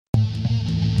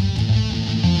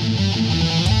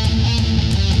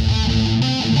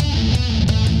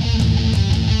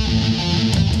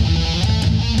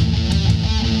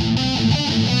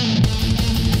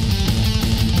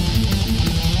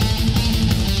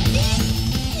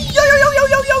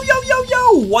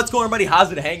What's going on, everybody?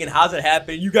 How's it hanging? How's it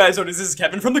happening? You guys know this is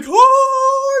Kevin from the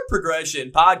Chord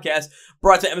Progression podcast,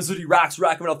 brought to MSOD Rocks,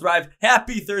 Rock and Metal Thrive.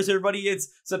 Happy Thursday, everybody. It's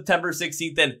September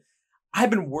 16th, and I've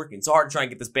been working so hard to try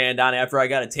and get this band on after I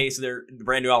got a taste of their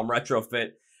brand new album, Retrofit.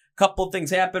 A couple of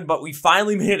things happened, but we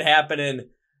finally made it happen, and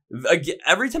again,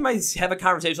 every time I have a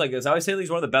conversation like this, I always say these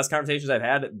are one of the best conversations I've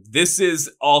had. This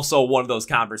is also one of those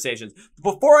conversations.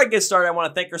 Before I get started, I want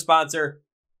to thank our sponsor,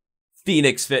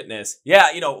 Phoenix Fitness.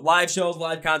 Yeah, you know, live shows,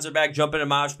 live concert back, jumping in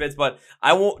mosh pits, but I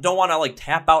don't want to like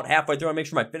tap out halfway through. I make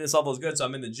sure my fitness level is good, so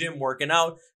I'm in the gym working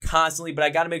out constantly, but I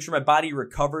got to make sure my body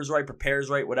recovers right, prepares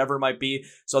right, whatever it might be.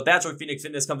 So that's why Phoenix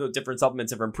Fitness comes with different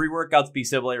supplements, different pre-workouts,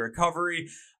 B-Stability recovery,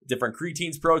 different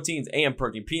creatines, proteins, AM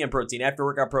protein, PM protein,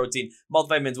 after-workout protein,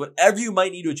 multivitamins, whatever you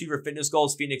might need to achieve your fitness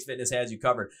goals, Phoenix Fitness has you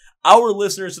covered. Our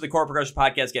listeners to the Chord Progression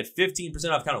podcast get 15%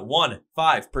 off, count it,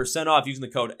 15% off using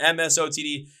the code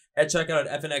MSOTD at checkout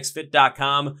at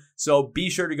fnxfit.com. So be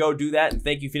sure to go do that, and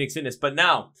thank you, Phoenix Fitness. But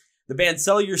now, the band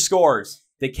Sell Your Scores,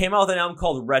 they came out with an album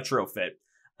called Retrofit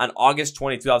on August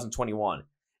 20, 2021.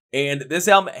 And this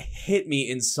album hit me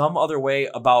in some other way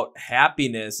about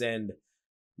happiness and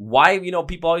why, you know,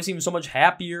 people always seem so much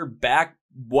happier back,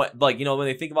 when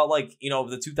they think about, like, you know,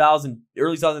 the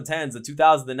early 2010s, the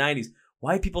 2000s, the 90s.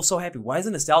 Why are people so happy? Why is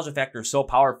the nostalgia factor so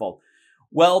powerful?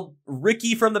 Well,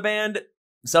 Ricky from the band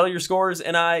Sell Your Scores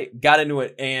and I got into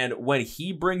it, and when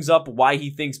he brings up why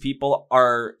he thinks people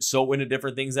are so into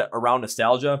different things around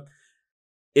nostalgia,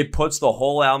 it puts the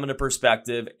whole album into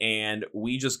perspective, and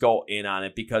we just go in on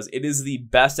it because it is the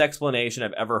best explanation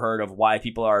I've ever heard of why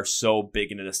people are so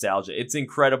big into nostalgia. It's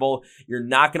incredible. You're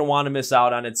not going to want to miss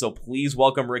out on it, so please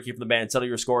welcome Ricky from the band Sell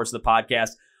Your Scores to the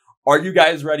podcast. Are you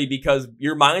guys ready? Because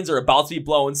your minds are about to be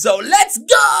blown, so let's go!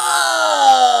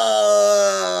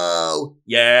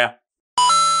 Yeah.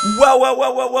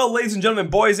 Well, ladies and gentlemen,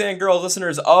 boys and girls,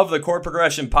 listeners of the Chord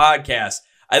Progression podcast.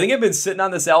 I think I've been sitting on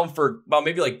this album for about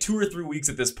maybe like 2 or 3 weeks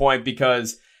at this point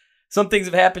because some things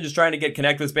have happened just trying to get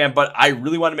connected with this band, but I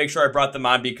really want to make sure I brought them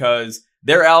on because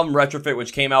their album Retrofit,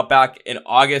 which came out back in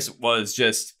August, was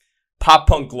just pop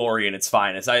punk glory in its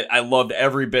finest. I loved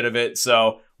every bit of it,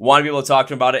 so want to be able to talk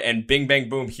to them about it, and bing, bang,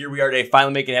 boom, here we are today,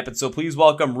 finally making it happen. So please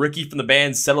welcome Ricky from the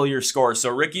band Settle Your Score.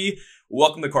 So Ricky,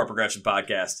 welcome to the Chord Progression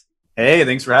podcast. Hey,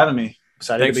 thanks for having me.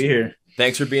 Excited to be here.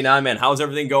 Thanks for being on, man. How's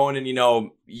everything going in, you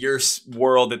know, your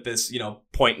world at this, you know,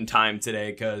 point in time today?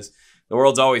 Because the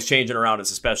world's always changing around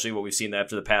us, especially what we've seen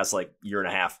after the past like year and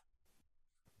a half.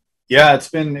 Yeah, it's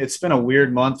been a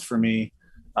weird month for me.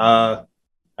 I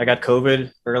got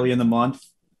COVID early in the month.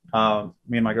 Me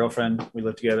and my girlfriend, we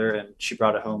lived together, and she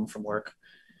brought it home from work,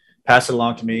 passed it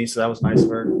along to me, so that was nice of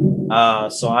her.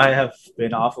 So I have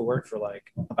been off of work for like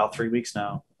about 3 weeks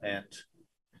now, and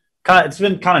it's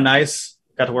been kind of nice.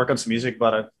 Got to work on some music,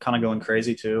 but I'm kind of going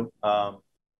crazy too. I'm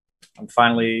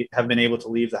finally have been able to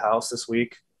leave the house this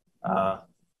week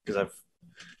because I'm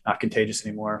not contagious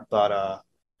anymore. But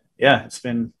yeah, it's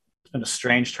been a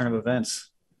strange turn of events,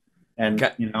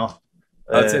 and you know,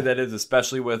 I'd say that is,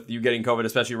 especially with you getting COVID,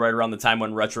 especially right around the time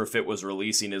when Retrofit was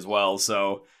releasing as well.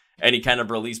 So any kind of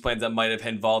release plans that might have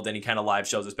involved any kind of live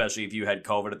shows, especially if you had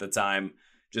COVID at the time,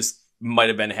 just might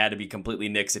have had to be completely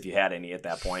nixed if you had any at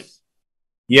that point.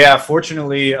 Yeah,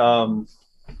 fortunately,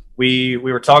 we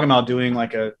were talking about doing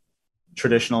like a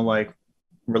traditional like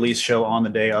release show on the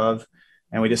day of,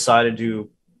 and we decided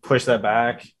to push that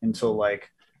back until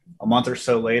like a month or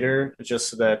so later, just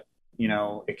so that, you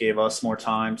know, it gave us more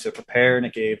time to prepare, and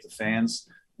it gave the fans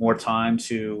more time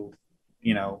to,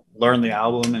 you know, learn the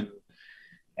album,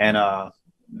 and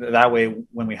that way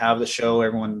when we have the show,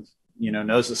 everyone, you know,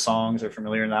 knows the songs, are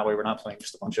familiar, and that way we're not playing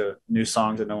just a bunch of new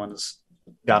songs that no one's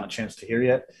gotten a chance to hear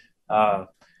yet.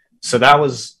 So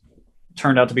that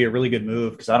turned out to be a really good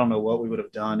move, because I don't know what we would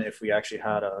have done if we actually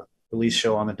had a release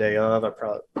show on the day of. I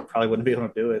probably wouldn't be able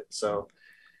to do it. So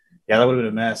yeah, that would have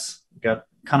been a mess. Got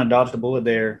kind of dodged a bullet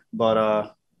there, but I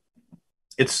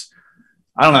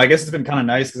don't know, I guess it's been kind of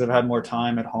nice because I've had more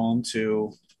time at home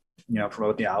to, you know,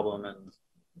 promote the album and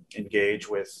engage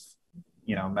with,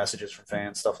 you know, messages from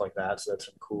fans, stuff like that. So that's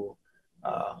been cool.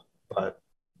 But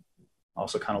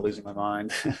also kind of losing my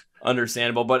mind.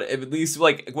 Understandable, but at least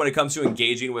like when it comes to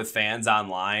engaging with fans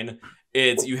online,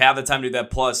 you have the time to do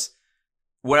that. Plus,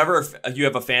 whenever you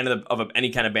have a fan of any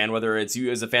kind of band, whether it's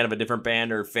you as a fan of a different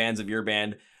band or fans of your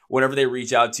band, whenever they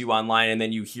reach out to you online and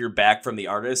then you hear back from the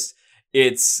artist,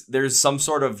 there's some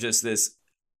sort of just this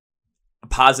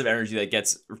positive energy that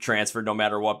gets transferred no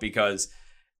matter what, because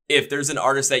if there's an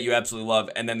artist that you absolutely love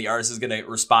and then the artist is going to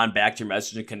respond back to your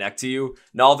message and connect to you,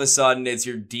 and all of a sudden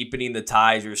you're deepening the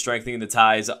ties, you're strengthening the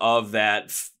ties of that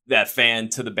fan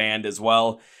to the band as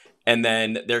well. And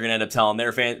then they're going to end up telling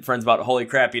their friends about, holy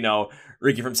crap,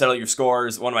 Ricky from Settle Your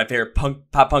Scores, one of my favorite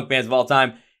pop punk bands of all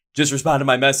time, just responded to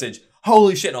my message.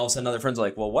 Holy shit. And all of a sudden other friends are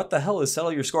like, well, what the hell is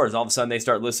Settle Your Scores? And all of a sudden they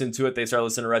start listening to it. They start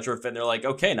listening to Retrofit, and they're like,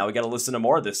 okay, now we got to listen to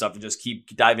more of this stuff and just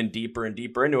keep diving deeper and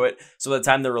deeper into it. So by the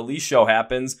time the release show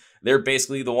happens, they're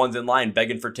basically the ones in line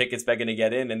begging for tickets, begging to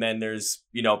get in. And then there's,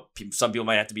 some people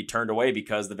might have to be turned away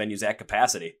because the venue's at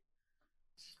capacity.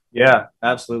 Yeah,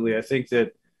 absolutely. I think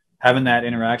that having that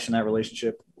interaction, that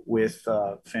relationship with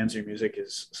fans of your music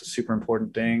is a super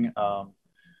important thing.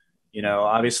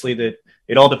 Obviously that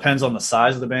it all depends on the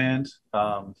size of the band.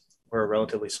 We're a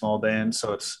relatively small band,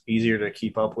 so it's easier to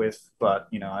keep up with. But,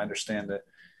 I understand that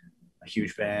a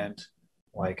huge band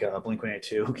like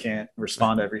Blink-182 who can't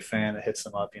respond to every fan that hits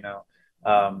them up,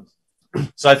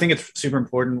 So I think it's super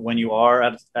important when you are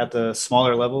at the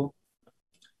smaller level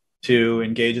to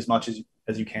engage as much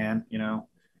as you can,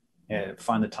 and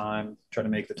find the time, try to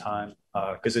make the time.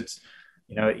 Because it's,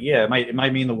 it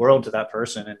might mean the world to that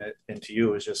person, and to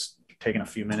you it's just taking a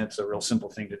few minutes, a real simple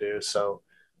thing to do. So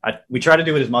we try to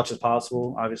do it as much as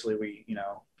possible. Obviously we,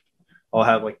 all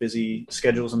have like busy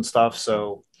schedules and stuff.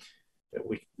 So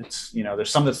there's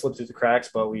some that slip through the cracks,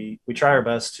 but we try our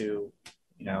best to,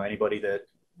 anybody that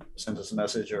sends us a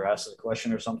message or asks us a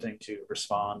question or something, to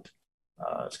respond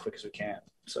as quick as we can.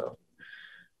 So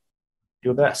do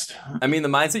your best. I mean, the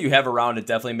mindset you have around it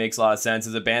definitely makes a lot of sense.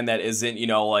 As a band that isn't,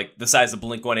 like the size of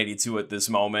Blink-182 at this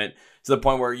moment, to the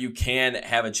point where you can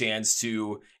have a chance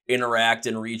to interact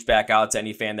and reach back out to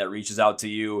any fan that reaches out to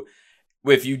you.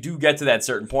 If you do get to that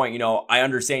certain point, I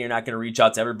understand you're not going to reach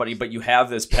out to everybody, but you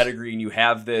have this pedigree and you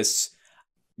have this,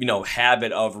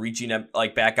 habit of reaching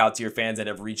like back out to your fans that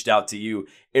have reached out to you.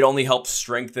 It only helps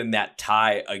strengthen that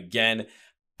tie again.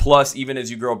 Plus, even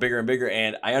as you grow bigger and bigger,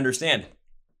 and I understand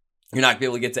you're not going to be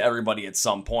able to get to everybody at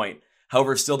some point.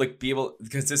 However, still to be able,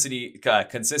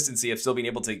 consistency of still being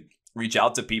able to reach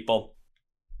out to people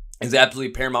is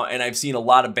absolutely paramount. And I've seen a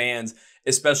lot of bands,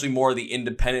 especially more of the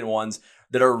independent ones,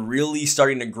 that are really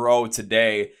starting to grow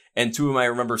today. And two of them I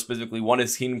remember specifically, one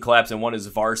is Kingdom Collapse and one is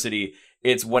Varsity.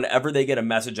 It's whenever they get a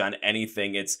message on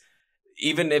anything, it's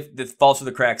even if it falls through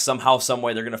the cracks, somehow, some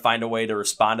way, they're going to find a way to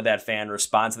respond to that fan,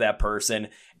 respond to that person.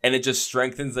 And it just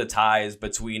strengthens the ties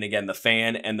between, again, the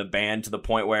fan and the band, to the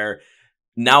point where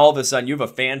now all of a sudden you have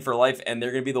a fan for life, and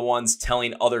they're going to be the ones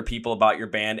telling other people about your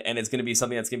band. And it's going to be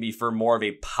something that's going to be for more of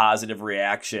a positive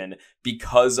reaction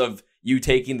because of you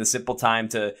taking the simple time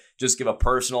to just give a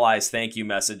personalized thank you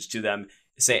message to them,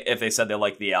 say if they said they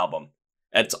like the album.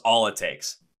 That's all it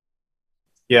takes.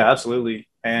 Yeah, absolutely.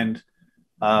 And,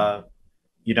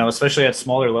 especially at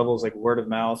smaller levels, like word of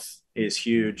mouth is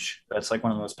huge. That's like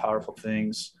one of the most powerful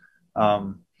things,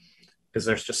 because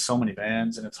there's just so many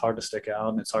bands and it's hard to stick out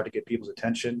and it's hard to get people's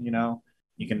attention.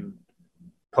 You can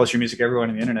post your music everywhere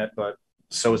on the internet, but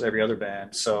so is every other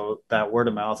band. So that word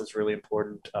of mouth is really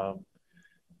important,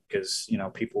 because,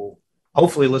 people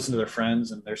hopefully listen to their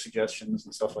friends and their suggestions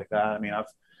and stuff like that. I mean, I've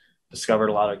discovered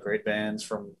a lot of great bands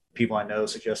from people I know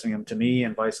suggesting them to me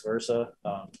and vice versa.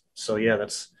 So yeah,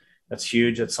 that's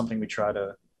huge. That's something we try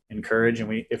to encourage.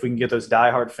 And if we can get those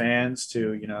diehard fans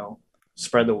to,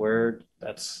 spread the word,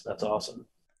 that's awesome.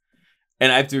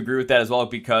 And I have to agree with that as well,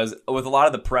 because with a lot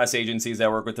of the press agencies I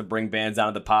work with to bring bands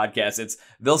onto the podcast,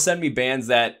 they'll send me bands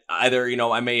that either,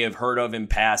 I may have heard of in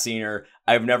passing or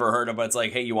I've never heard of, but it's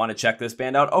like, hey, you want to check this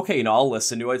band out? Okay, I'll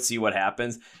listen to it, see what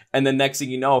happens. And then next thing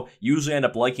you know, usually end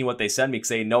up liking what they send me because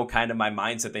they know kind of my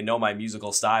mindset, they know my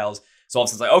musical styles. So all of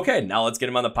a sudden it's like, okay, now let's get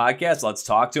him on the podcast. Let's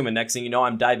talk to him. And next thing you know,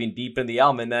 I'm diving deep in the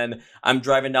album. And then I'm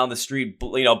driving down the street,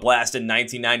 blasting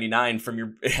 1999 from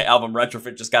your album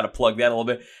Retrofit. Just got to plug that a little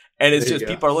bit. And it's just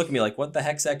people are looking at me like, what the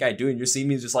heck's that guy doing? You're seeing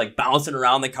me just like bouncing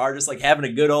around the car, just like having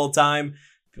a good old time.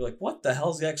 You're like, what the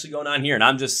hell's actually going on here? And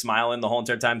I'm just smiling the whole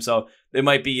entire time. So they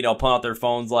might be, pulling out their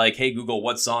phones like, hey, Google,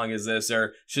 what song is this?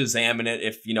 Or Shazamming it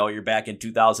if, you're back in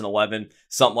 2011,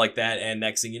 something like that. And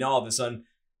next thing you know, all of a sudden,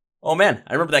 oh man,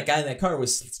 I remember that guy in that car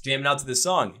was jamming out to this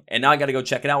song. And now I got to go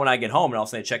check it out when I get home. And all of a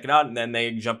sudden they check it out. And then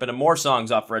they jump into more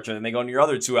songs off Retro. And they go into your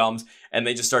other two albums. And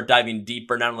they just start diving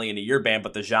deeper, not only into your band,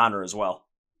 but the genre as well.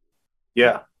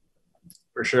 Yeah,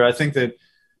 for sure. I think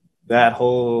that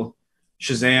whole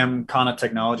Shazam kind of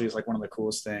technology is like one of the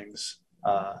coolest things.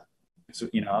 So,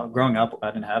 growing up,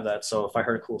 I didn't have that. So if I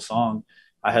heard a cool song,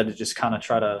 I had to just kind of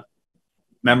try to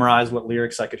memorize what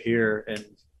lyrics I could hear and,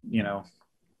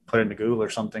 put it into Google or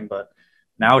something. But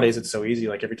nowadays it's so easy.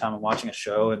 Like every time I'm watching a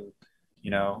show and,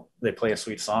 they play a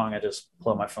sweet song, I just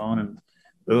pull up my phone and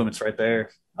boom, it's right there.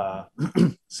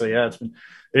 So yeah,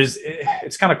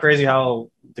 it's kind of crazy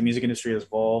how the music industry has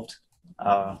evolved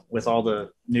with all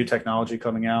the new technology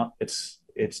coming out. It's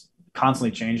it's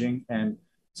constantly changing, and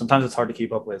sometimes it's hard to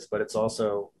keep up with, but it's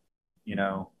also,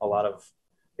 a lot of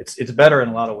it's better in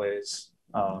a lot of ways,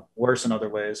 worse in other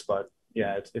ways. But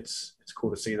yeah, it's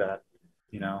cool to see that,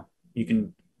 you know, you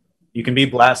can you can be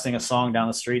blasting a song down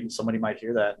the street and somebody might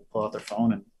hear that and pull out their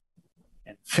phone and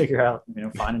figure out,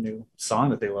 find a new song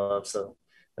that they love. So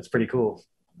that's pretty cool.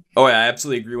 Oh, yeah, I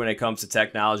absolutely agree when it comes to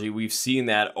technology. We've seen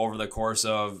that over the course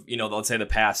of, let's say the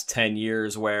past 10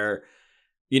 years where,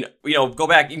 you can go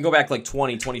back like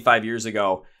 20, 25 years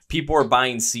ago. People were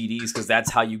buying CDs because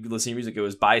that's how you listen to music. It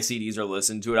was buy CDs or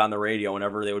listen to it on the radio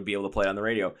whenever they would be able to play it on the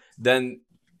radio. Then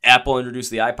Apple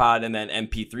introduced the iPod, and then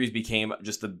MP3s became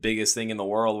just the biggest thing in the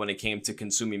world when it came to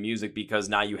consuming music, because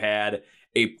now you had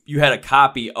a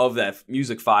copy of that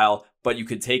music file, but you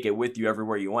could take it with you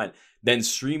everywhere you went. Then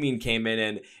streaming came in,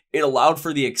 and it allowed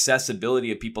for the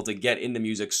accessibility of people to get into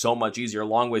music so much easier,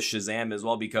 along with Shazam as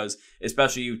well, because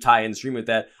especially you tie in stream with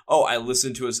that. Oh, I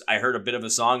heard a bit of a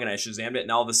song and I Shazammed it,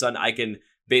 and all of a sudden I can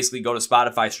basically go to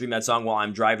Spotify, stream that song while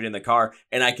I'm driving in the car,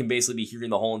 and I can basically be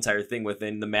hearing the whole entire thing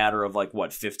within the matter of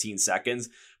 15 seconds.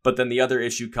 But then the other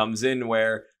issue comes in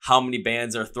where how many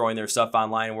bands are throwing their stuff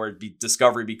online, where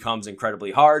discovery becomes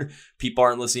incredibly hard. People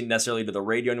aren't listening necessarily to the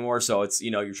radio anymore. So it's,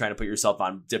 you're trying to put yourself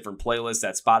on different playlists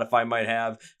that Spotify might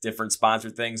have, different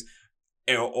sponsored things.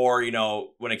 Or,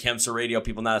 when it comes to radio,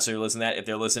 people not necessarily listen to that. If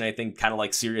they're listening to anything kind of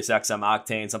like Sirius XM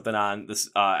Octane, something on this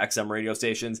XM radio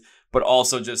stations, but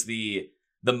also just the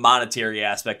monetary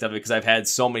aspect of it, because I've had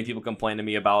so many people complain to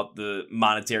me about the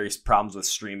monetary problems with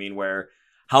streaming, where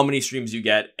how many streams you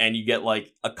get, and you get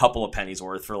like a couple of pennies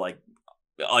worth for like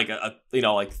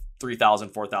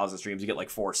 3,000, 4,000 streams, you get like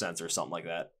 4 cents or something like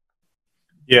that.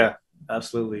 Yeah,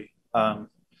 absolutely.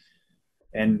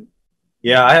 And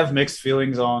yeah, I have mixed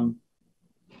feelings on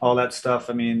all that stuff.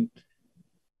 I mean,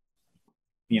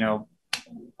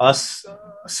 us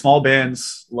small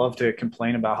bands love to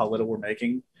complain about how little we're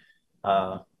making.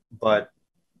 But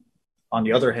on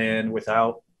the other hand,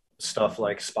 without stuff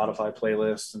like Spotify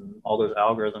playlists and all those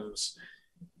algorithms,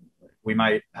 we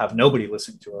might have nobody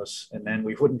listening to us, and then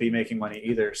we wouldn't be making money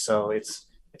either. So it's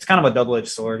kind of a double-edged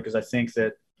sword, because I think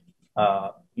that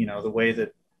the way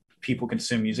that people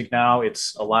consume music now,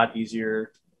 it's a lot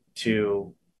easier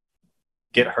to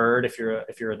get heard if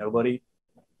you're a nobody.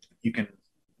 You can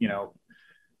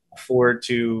afford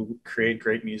to create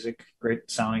great music, great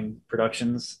sounding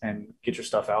productions, and get your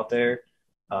stuff out there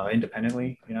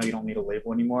independently. You don't need a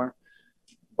label anymore.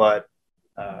 But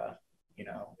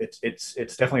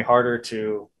it's definitely harder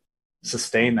to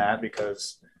sustain that,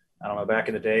 because I don't know, back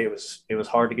in the day it was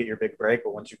hard to get your big break,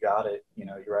 but once you got it,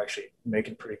 you're actually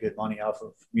making pretty good money off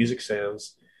of music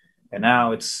sales. And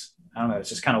now I don't know, it's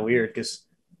just kind of weird, because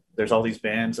there's all these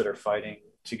bands that are fighting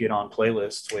to get on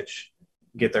playlists, which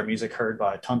get their music heard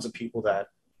by tons of people that,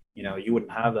 you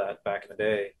wouldn't have that back in the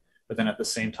day. But then at the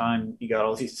same time, you got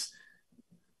all these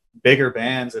bigger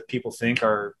bands that people think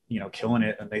are, killing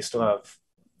it, and they still have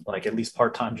like at least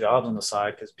part-time jobs on the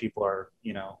side, because people are,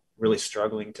 really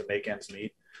struggling to make ends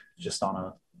meet just on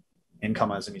a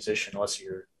income as a musician, unless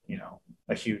you're,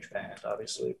 a huge band,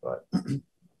 obviously. But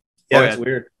yeah, it's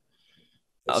weird.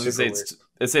 I was gonna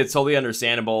say it's totally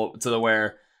understandable, to the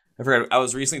where I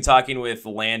was recently talking with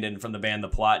Landon from the band The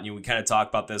Plot, and we kind of talked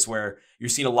about this, where you're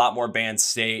seeing a lot more bands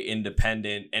stay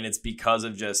independent, and it's because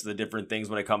of just the different things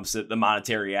when it comes to the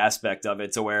monetary aspect of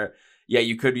it, to where, yeah,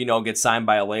 you could, get signed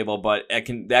by a label, but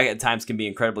that at times can be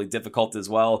incredibly difficult as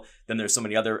well. Then there's so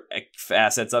many other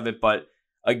facets of it. But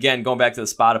again, going back to the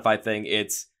Spotify thing,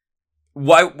 it's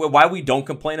why we don't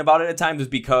complain about it at times is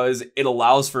because it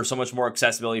allows for so much more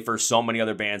accessibility for so many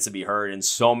other bands to be heard and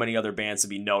so many other bands to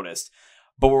be noticed.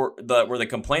 But where the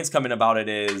complaints come in about it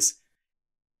is,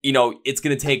 it's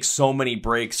going to take so many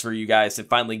breaks for you guys to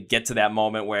finally get to that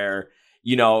moment where,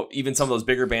 even some of those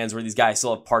bigger bands where these guys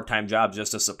still have part-time jobs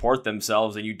just to support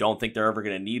themselves, and you don't think they're ever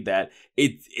going to need that.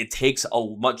 It takes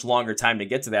a much longer time to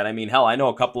get to that. I mean, hell, I know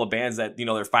a couple of bands that,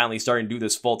 they're finally starting to do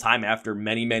this full time after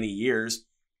many, many years.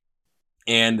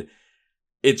 And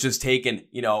it's just taken,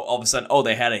 all of a sudden, oh,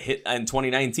 they had a hit in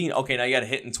 2019. Okay, now you got a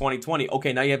hit in 2020.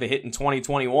 Okay, now you have a hit in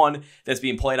 2021 that's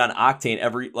being played on Octane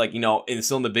and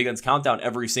still in the Big Guns Countdown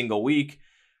every single week,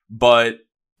 but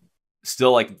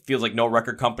still feels like no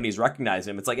record companies recognize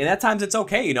him. It's and at times it's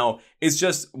okay, it's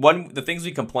just the things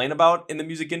we complain about in the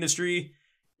music industry.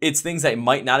 It's things that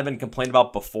might not have been complained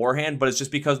about beforehand, but it's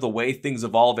just because the way things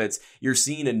evolve, you're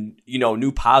seeing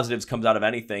new positives comes out of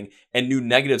anything, and new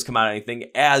negatives come out of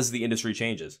anything as the industry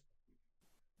changes.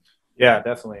 Yeah,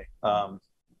 definitely.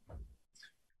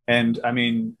 And I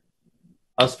mean,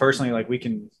 us personally, we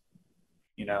can,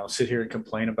 sit here and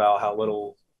complain about how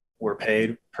little we're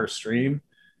paid per stream.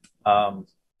 And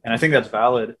I think that's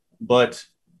valid, but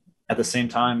at the same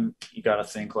time, you got to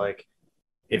think like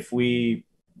if we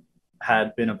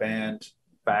had been a band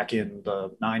back in the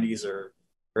 90s or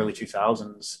early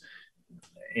 2000s,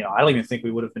 I don't even think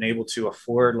we would have been able to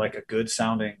afford like a good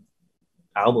sounding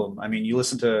album. I mean, you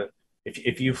listen to,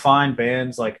 if you find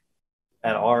bands like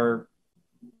at our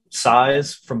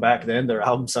size from back then, their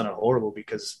albums sounded horrible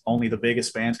because only the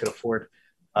biggest bands could afford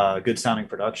good sounding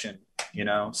production,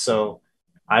 So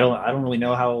I don't really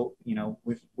know how,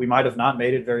 we might have not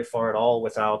made it very far at all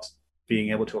without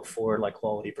being able to afford like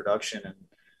quality production and,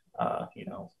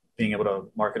 being able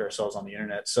to market ourselves on the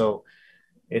internet. So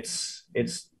it's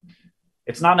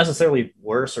not necessarily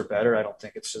worse or better. I don't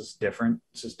think it's just different.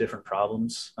 It's just different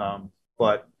problems.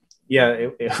 But yeah,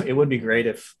 it would be great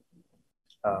if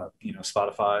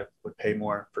Spotify would pay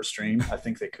more per stream. I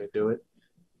think they could do it,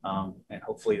 and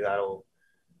hopefully that'll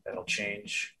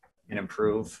change and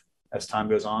improve as time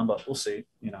goes on. But we'll see.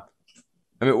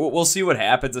 I mean, we'll see what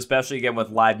happens, especially again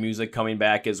with live music coming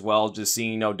back as well. Just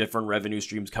seeing different revenue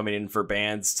streams coming in for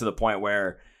bands to the point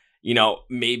where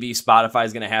maybe Spotify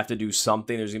is going to have to do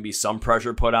something. There's going to be some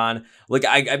pressure put on. Like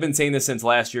I've been saying this since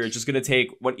last year. It's just going to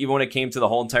take even when it came to the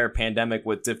whole entire pandemic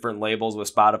with different labels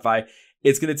with Spotify.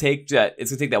 It's going to take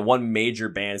that one major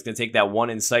band. It's going to take that one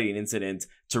inciting incident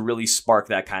to really spark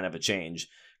that kind of a change.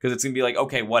 Because it's going to be like,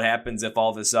 okay, what happens if all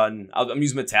of a sudden, I'm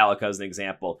using Metallica as an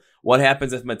example. What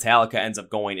happens if Metallica ends up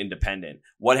going independent?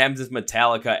 What happens if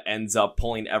Metallica ends up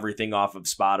pulling everything off of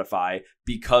Spotify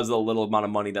because of the little amount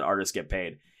of money that artists get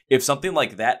paid? If something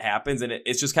like that happens, and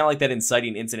it's just kind of like that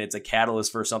inciting incident, it's a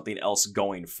catalyst for something else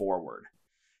going forward.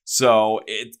 So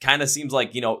it kind of seems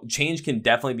like, change can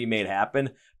definitely be made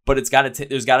happen, but there's got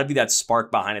to be that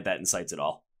spark behind it that incites it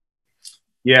all.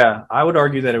 Yeah, I would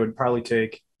argue that it would probably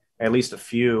take at least a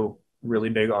few really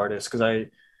big artists, because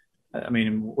I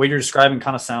mean, what you're describing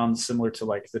kind of sounds similar to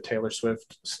like the Taylor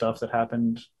Swift stuff that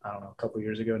happened, I don't know, a couple of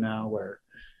years ago now, where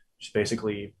she's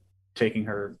basically taking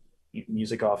her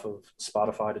music off of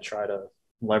Spotify to try to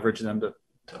leverage them to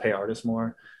pay artists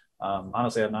more.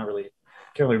 Honestly, can't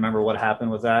really remember what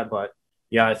happened with that, but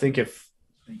yeah, I think if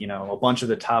a bunch of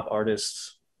the top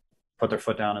artists put their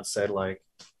foot down and said like,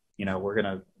 we're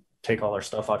gonna take all our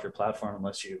stuff off your platform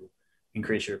unless you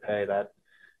increase your pay,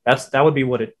 that would be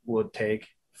what it would take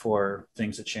for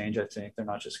things to change. I think they're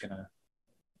not just gonna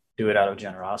do it out of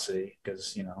generosity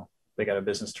because they got a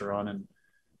business to run and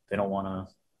they don't want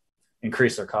to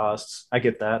increase their costs. I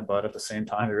get that, but at the same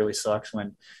time, it really sucks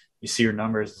when you see your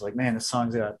numbers. It's like, man, this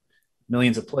song's got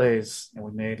millions of plays and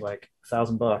we made like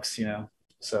 $1,000,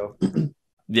 So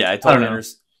yeah, I totally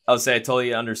understand. I would say I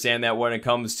totally understand that when it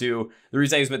comes to the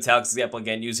reason I use Metallica's example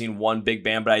again, using one big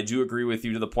band, but I do agree with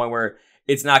you to the point where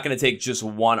it's not going to take just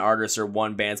one artist or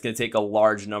one band. It's going to take a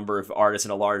large number of artists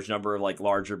and a large number of like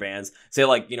larger bands. Say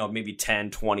like, maybe 10,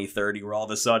 20, 30, where all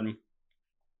of a sudden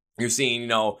you're seeing,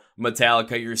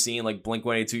 Metallica, you're seeing like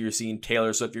Blink-182, you're seeing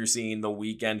Taylor Swift, you're seeing The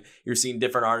Weeknd, you're seeing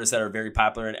different artists that are very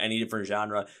popular in any different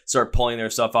genre start pulling their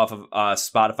stuff off of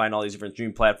Spotify and all these different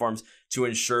streaming platforms to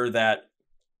ensure that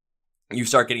you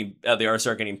start getting the artists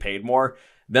start getting paid more.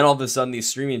 Then all of a sudden these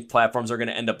streaming platforms are going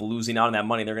to end up losing out on that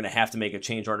money. They're going to have to make a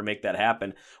change in order to make that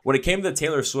happen. When it came to the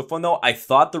Taylor Swift one though, I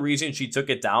thought the reason she took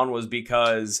it down was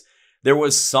because there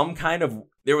was something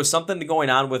going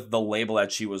on with the label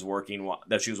that she was working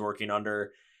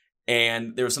under,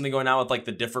 and there was something going on with like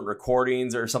the different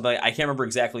recordings or something. I can't remember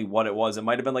exactly what it was. It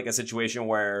might have been like a situation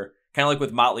where kind of like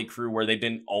with Motley Crue, where they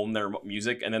didn't own their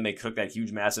music and then they took that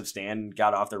huge massive stand,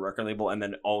 got off their record label, and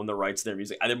then owned the rights to their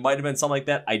music. There might have been something like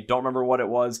that. I don't remember what it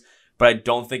was, but I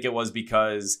don't think it was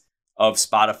because of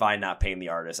Spotify not paying the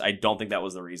artist. I don't think that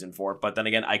was the reason for it. But then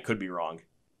again, I could be wrong.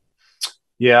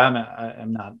 Yeah,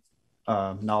 I'm not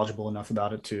knowledgeable enough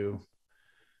about it to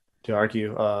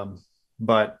argue.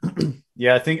 But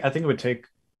yeah, I think it would take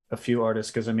a few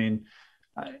artists, because I mean,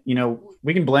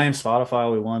 we can blame Spotify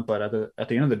all we want, but at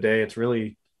the end of the day, it's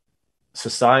really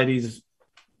society's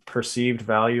perceived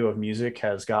value of music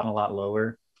has gotten a lot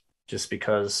lower just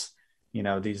because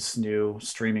these new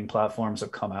streaming platforms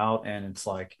have come out, and it's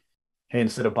like, hey,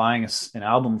 instead of buying an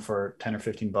album for 10 or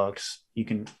 15 bucks, you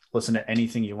can listen to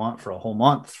anything you want for a whole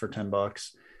month for 10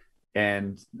 bucks.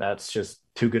 And that's just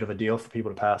too good of a deal for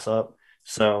people to pass up.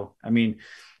 So, I mean,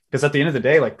 because at the end of the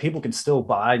day, like, people can still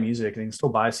buy music, they can still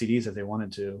buy CDs if they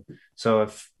wanted to. So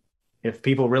if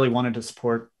people really wanted to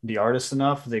support the artist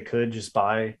enough, they could just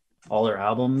buy all their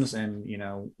albums, and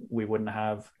we wouldn't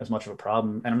have as much of a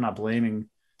problem. And I'm not blaming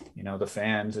the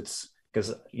fans. It's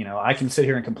because I can sit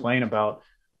here and complain about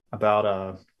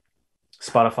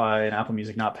Spotify and Apple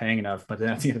Music not paying enough, but then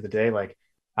at the end of the day, like,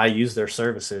 I use their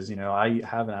services. You know, I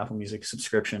have an Apple Music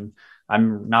subscription.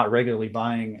 I'm not regularly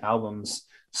buying albums,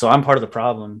 so I'm part of the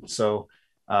problem. So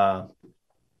uh,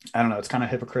 I don't know. It's kind of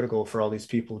hypocritical for all these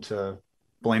people to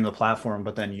blame the platform,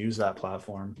 but then use that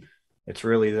platform. It's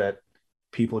really that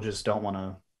people just don't want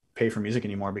to pay for music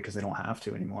anymore because they don't have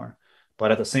to anymore.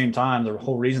 But at the same time, the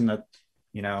whole reason that,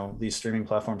 you know, these streaming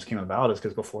platforms came about is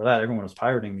because before that, everyone was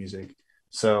pirating music.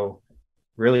 So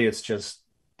really, it's just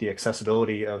the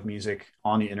accessibility of music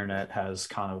on the internet has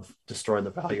kind of destroyed the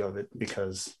value of it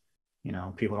because, you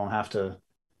know, people don't have to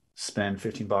spend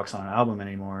 $15 on an album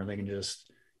anymore. They can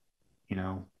just, you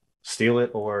know, steal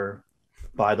it or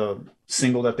buy the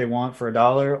single that they want for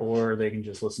 $1, or they can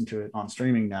just listen to it on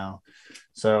streaming now.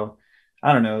 So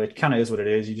I don't know. It kind of is what it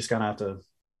is. You just kind of have to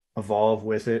evolve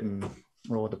with it and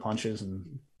roll with the punches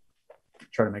and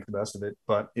try to make the best of it.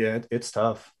 But yeah, it's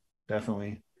tough,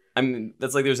 definitely. I mean,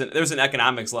 that's like there's an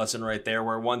economics lesson right there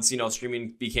where once, you know,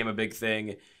 streaming became a big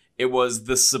thing, it was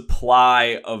the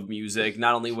supply of music,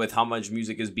 not only with how much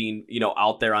music is being, you know,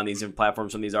 out there on these different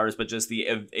platforms from these artists, but just the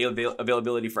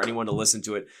availability for anyone to listen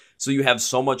to it. So you have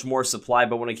so much more supply,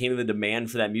 but when it came to the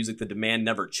demand for that music, the demand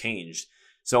never changed.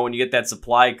 So when you get that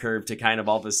supply curve to kind of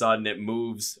all of a sudden it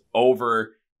moves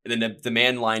over, and then the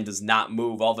demand line does not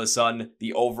move, all of a sudden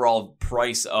the overall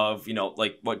price of, you know,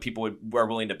 like what people were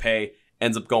willing to pay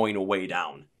ends up going way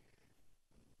down.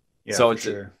 Yeah, so for it's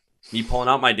sure. me pulling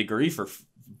out my degree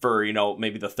for, you know,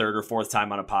 maybe the third or fourth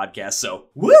time on a podcast. So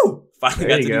woo, finally There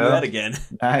got you to do go. that again.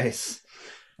 Nice.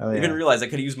 Oh, I yeah. even realized I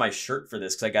could have used my shirt for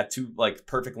this because I got two like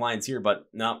perfect lines here, but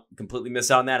no, completely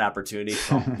missed out on that opportunity.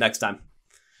 Well, next time.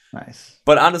 Nice.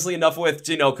 But honestly, enough with,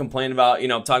 you know, complaining about, you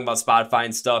know, talking about Spotify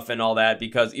and stuff and all that,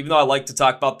 because even though I like to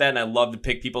talk about that and I love to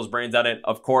pick people's brains on it,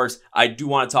 of course, I do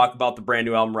want to talk about the brand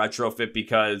new album Retrofit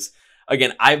because,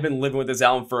 again, I've been living with this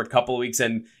album for a couple of weeks,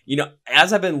 and, you know,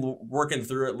 as I've been working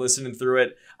through it, listening through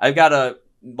it, I've got a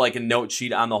note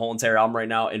sheet on the whole entire album right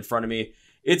now in front of me.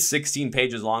 It's 16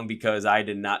 pages long because I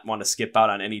did not want to skip out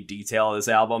on any detail of this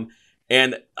album.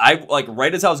 And I, like,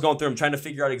 right as I was going through, I'm trying to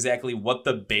figure out exactly what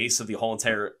the base of the whole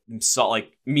entire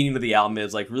meaning of the album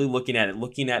is. Like, really looking at it,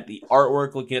 looking at the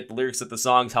artwork, looking at the lyrics of the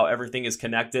songs, how everything is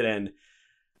connected. And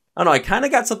I don't know, I kind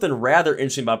of got something rather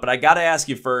interesting about it, but I got to ask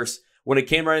you first, when it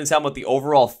came right in this album, what the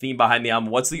overall theme behind the album,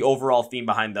 what's the overall theme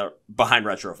behind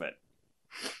Retrofit?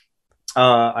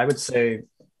 I would say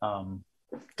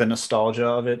the nostalgia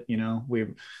of it. You know,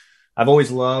 I've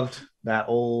always loved that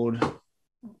old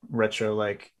retro,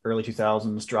 like early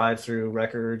 2000s drive-through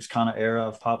records kind of era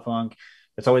of pop punk.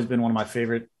 It's always been one of my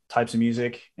favorite types of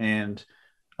music. And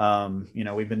you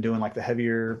know, we've been doing like the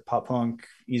heavier pop punk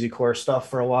easy core stuff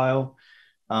for a while,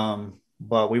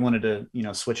 but we wanted to, you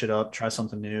know, switch it up, try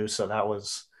something new. So that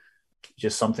was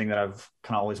just something that I've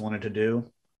kind of always wanted to do.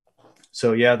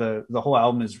 So yeah, the whole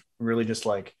album is really just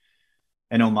like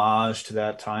an homage to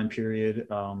that time period.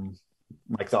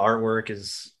 Like the artwork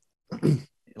is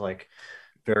like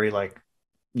very like,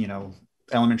 you know,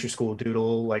 elementary school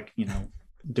doodle, like, you know,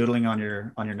 doodling on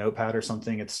your notepad or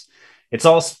something. It's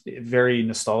all very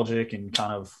nostalgic and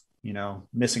kind of, you know,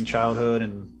 missing childhood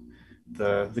and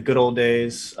the good old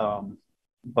days.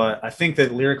 But I think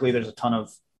that lyrically there's a ton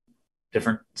of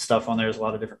different stuff on there. There's a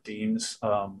lot of different themes.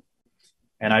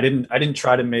 And I didn't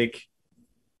try to make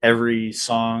every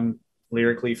song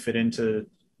lyrically fit into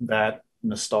that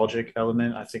nostalgic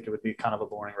element. I think it would be kind of a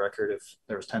boring record if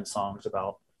there was 10 songs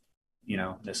about, you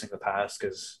know, missing the past,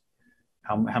 because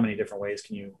how many different ways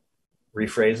can you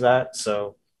rephrase that?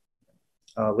 So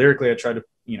lyrically, I tried to,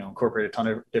 you know, incorporate a ton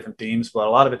of different themes, but a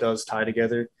lot of it does tie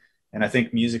together. And I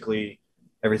think musically,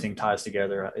 everything ties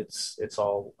together. It's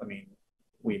all, I mean,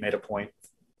 we made a point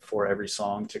for every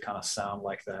song to kind of sound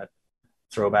like that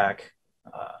throwback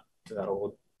to that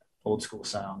old school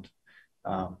sound.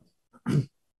 Um,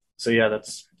 so yeah,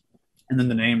 that's, and then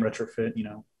the name Retrofit, you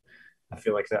know, I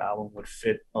feel like the album would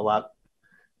fit a lot.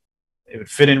 It would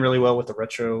fit in really well with the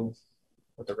retro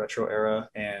era.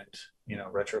 And, you know,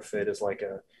 Retrofit is like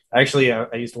I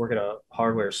used to work at a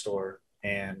hardware store,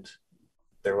 and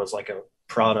there was like a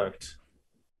product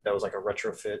that was like a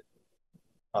retrofit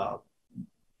uh,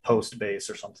 post bass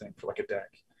or something for like a deck.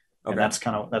 Okay. And that's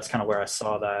kind of where I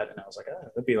saw that, and I was like,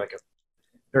 that'd be like a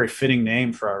very fitting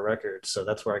name for our record. So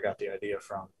that's where I got the idea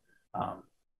from.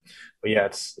 But yeah,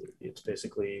 it's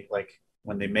basically like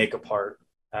when they make a part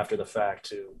after the fact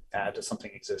to add to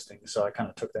something existing. So I kind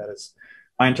of took that as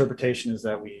my interpretation, is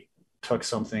that we took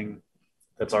something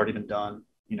that's already been done,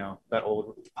 you know, that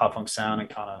old pop punk sound, and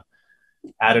kind of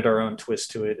added our own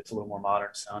twist to it. It's a little more modern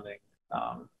sounding,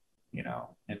 you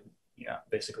know, and yeah,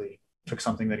 basically took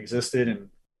something that existed and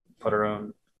put our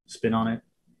own spin on it.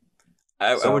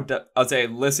 I So would say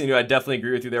listening to it, I definitely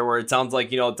agree with you there, where it sounds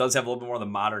like, it does have a little bit more of the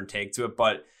modern take to it.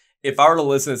 But if I were to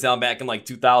listen to sound back in like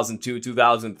 2002,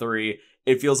 2003,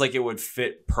 it feels like it would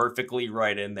fit perfectly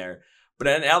right in there. But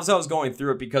then as I was going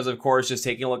through it, because of course, just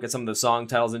taking a look at some of the song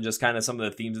titles and just kind of some of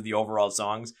the themes of the overall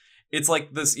songs, it's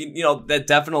like this, that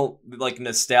definite like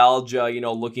nostalgia,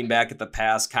 looking back at the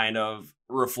past kind of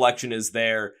reflection is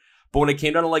there. But when it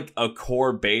came down to like a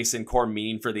core base and core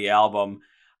meaning for the album,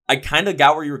 I kind of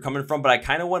got where you were coming from, but I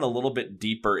kind of went a little bit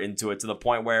deeper into it, to the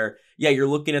point where, yeah, you're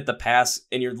looking at the past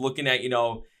and you're looking at,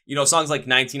 songs like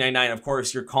 1999. Of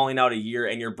course, you're calling out a year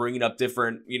and you're bringing up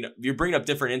different,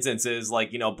 instances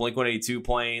like, Blink-182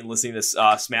 playing, listening to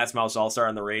Smash Mouth All-Star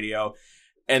on the radio,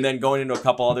 and then going into a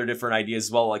couple other different ideas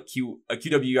as well, like a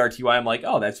QWERTY. I'm like,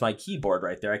 oh, that's my keyboard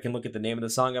right there. I can look at the name of the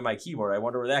song on my keyboard. I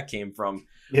wonder where that came from.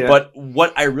 yeah, But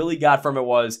what I really got from it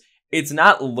was, it's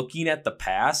not looking at the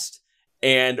past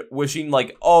and wishing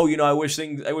like, oh, I wish,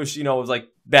 it was like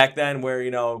back then where,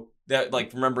 that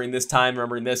like remembering this time,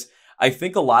 remembering this. I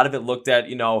think a lot of it looked at,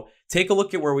 take a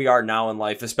look at where we are now in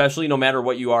life, especially no matter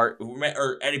what you are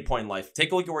or any point in life.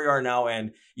 Take a look at where you are now,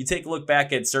 and you take a look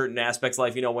back at certain aspects of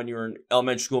life, when you were in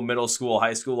elementary school, middle school,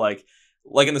 high school, like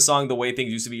in the song, the way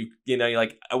things used to be,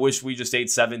 like, I wish we just stayed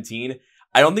 17.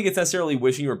 I don't think it's necessarily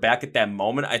wishing you were back at that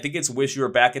moment. I think it's wish you were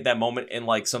back at that moment in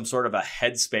like some sort of a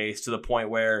headspace, to the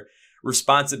point where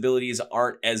responsibilities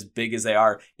aren't as big as they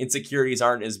are, insecurities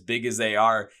aren't as big as they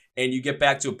are, and you get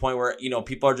back to a point where,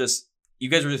 people are just, you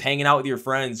guys are just hanging out with your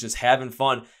friends, just having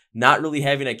fun, not really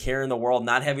having a care in the world,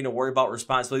 not having to worry about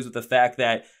responsibilities with the fact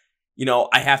that,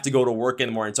 I have to go to work in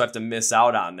the morning, so I have to miss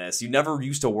out on this. You never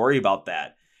used to worry about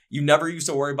that. You never used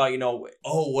to worry about,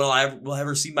 oh, will I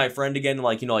ever see my friend again in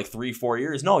like 3-4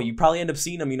 years? No, you probably end up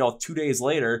seeing them, 2 days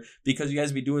later, because you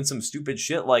guys be doing some stupid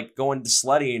shit like going to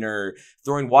sledding or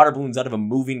throwing water balloons out of a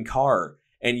moving car.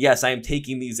 And yes, I am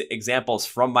taking these examples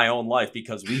from my own life,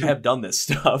 because we have done this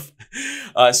stuff,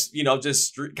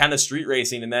 just kind of street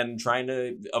racing, and then trying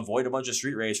to avoid a bunch of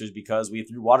street racers because we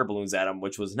threw water balloons at them,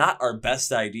 which was not our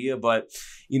best idea, but,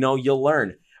 you'll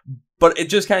learn. But it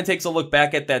just kind of takes a look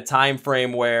back at that time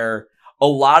frame where a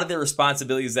lot of the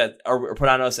responsibilities that are put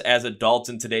on us as adults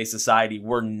in today's society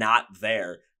were not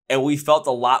there. And we felt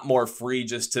a lot more free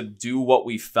just to do what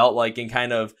we felt like and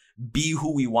kind of be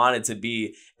who we wanted to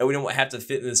be. And we don't have to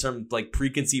fit in this certain like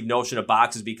preconceived notion of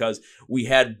boxes, because we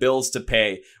had bills to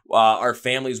pay. Our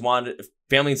family and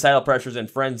societal pressures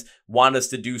and friends want us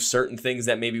to do certain things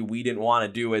that maybe we didn't want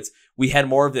to do. We had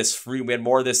more of this freedom. We had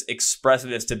more of this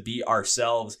expressiveness to be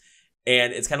ourselves.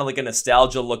 And it's kind of like a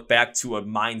nostalgia look back to a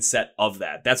mindset of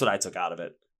that. That's what I took out of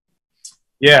it.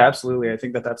 yeah, absolutely. I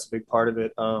think that that's a big part of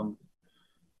it.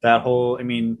 That whole,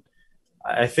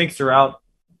 I think throughout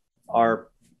our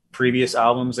previous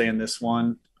albums and this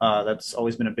one, that's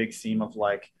always been a big theme of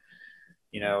like,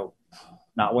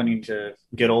 not wanting to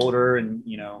get older and,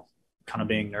 kind of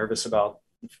being nervous about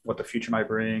what the future might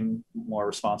bring, more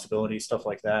responsibility, stuff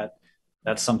like that.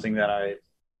 That's something that I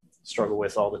struggle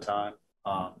with all the time.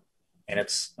 And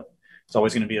it's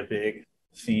always going to be a big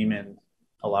theme in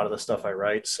a lot of the stuff I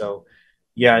write. So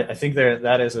yeah, I think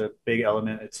that is a big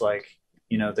element. It's like,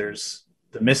 there's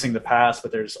the missing the past,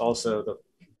 but there's also the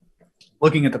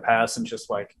looking at the past, and just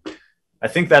like, I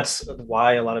think that's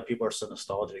why a lot of people are so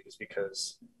nostalgic, is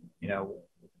because,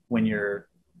 when you're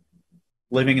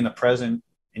living in the present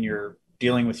and you're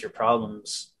dealing with your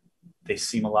problems, they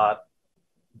seem a lot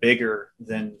bigger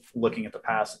than looking at the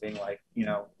past and being like,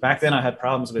 back then I had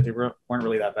problems, but they weren't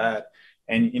really that bad.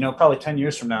 And, probably 10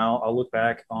 years from now, I'll look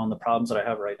back on the problems that I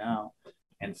have right now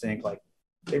and think like,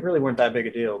 they really weren't that big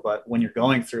a deal. But when you're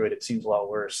going through it, it seems a lot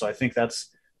worse. So I think that's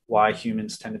why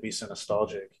humans tend to be so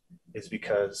nostalgic, is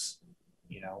because,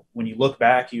 when you look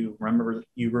back, you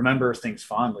remember things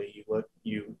fondly.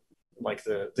 You like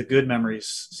the good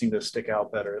memories seem to stick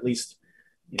out better, at least,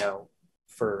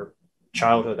 for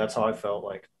childhood. That's how I felt.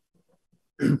 Like,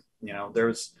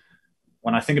 there's,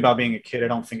 when I think about being a kid, I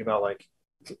don't think about like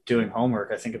doing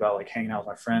homework. I think about like hanging out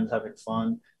with my friends, having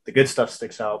fun. The good stuff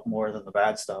sticks out more than the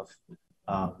bad stuff.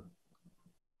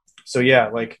 So yeah,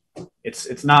 like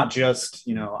it's not just,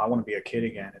 I want to be a kid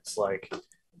again. It's like,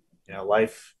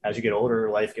 life, as you get older,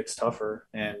 life gets tougher,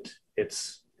 and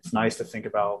it's nice to think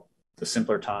about the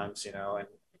simpler times, and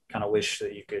kind of wish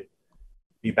that you could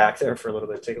be back there for a little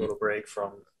bit, take a little break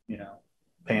from,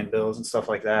 paying bills and stuff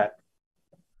like that.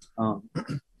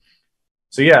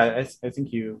 So yeah, I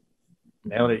think you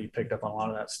nailed it. You picked up on a lot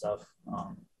of that stuff.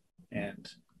 And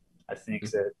I think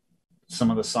that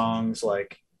some of the songs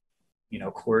like,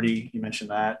 QWERTY, you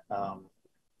mentioned that,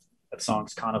 that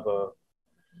song's kind of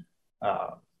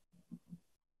a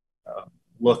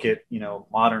look at,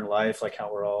 modern life, like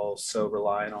how we're all so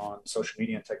reliant on social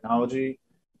media and technology,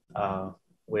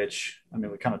 which, I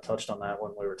mean, we kind of touched on that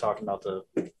when we were talking about the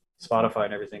Spotify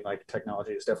and everything. Like,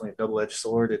 technology is definitely a double-edged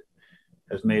sword. It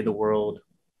has made the world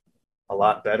a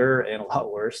lot better and a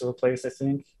lot worse of a place, I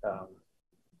think.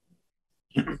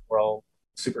 We're all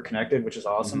super connected, which is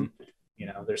awesome.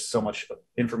 There's so much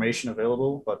information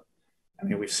available, but I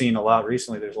mean, we've seen a lot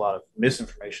recently. There's a lot of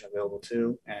misinformation available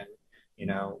too. And,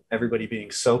 everybody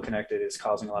being so connected is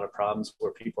causing a lot of problems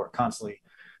where people are constantly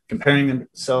comparing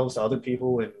themselves to other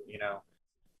people. And,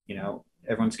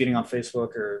 everyone's getting on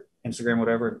Facebook or Instagram,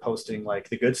 whatever, and posting like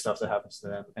the good stuff that happens to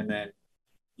them. And then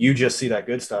you just see that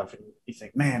good stuff and you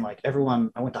think, man, like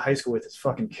everyone I went to high school with is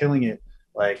fucking killing it.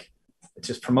 Like, it's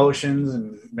just promotions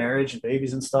and marriage and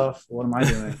babies and stuff. What am I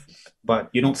doing? But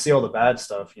you don't see all the bad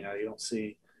stuff. You don't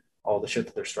see all the shit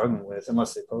that they're struggling with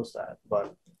unless they post that.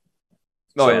 But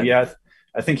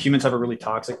I think humans have a really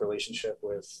toxic relationship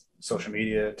with social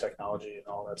media, technology, and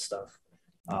all that stuff.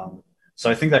 So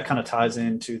I think that kind of ties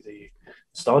into the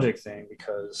nostalgic thing,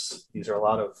 because these are a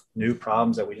lot of new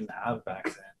problems that we didn't have back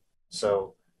then.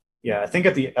 So yeah, I think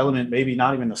at the element, maybe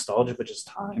not even nostalgia, but just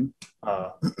time,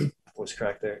 voice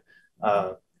crack there,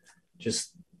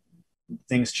 just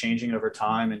things changing over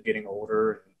time and getting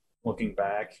older and looking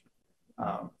back,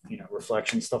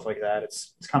 reflection, stuff like that.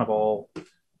 It's kind of all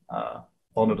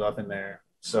bundled up in there.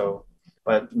 So,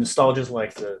 but nostalgia is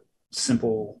like the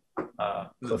simple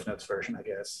Cliff Notes version, I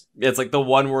guess. It's like the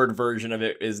one word version of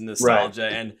it is nostalgia.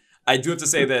 Right. And I do have to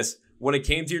say this, when it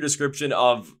came to your description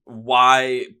of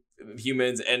why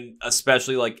humans, and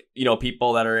especially like,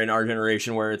 people that are in our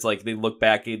generation, where it's like they look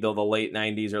back at the late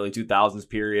 90s, early 2000s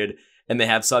period, and they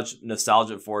have such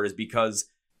nostalgia for it, is because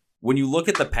when you look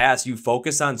at the past, you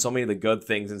focus on so many of the good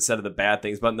things instead of the bad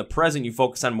things. But in the present, you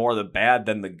focus on more of the bad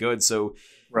than the good. So,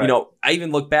 right. I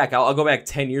even look back, I'll go back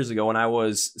 10 years ago when I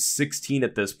was 16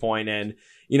 at this point. And,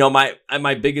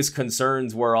 my biggest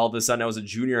concerns were, all of a sudden I was a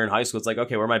junior in high school. It's like,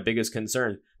 okay, what are my biggest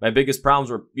concerns? My biggest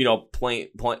problems were,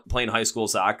 playing high school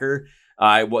soccer.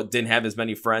 I didn't have as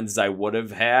many friends as I would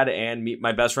have had. And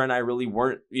my best friend and I really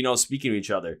weren't, speaking to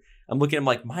each other. I'm looking at them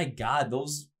like, my God,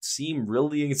 those seem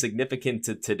really insignificant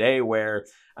to today, where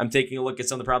I'm taking a look at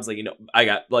some of the problems. Like, I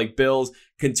got like bills,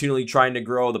 continually trying to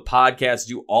grow the podcast,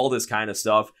 do all this kind of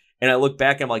stuff. And I look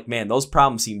back and I'm like, man, those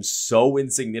problems seem so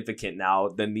insignificant now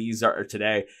than these are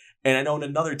today. And I know in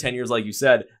another 10 years, like you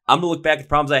said, I'm going to look back at the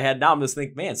problems I had now. I'm just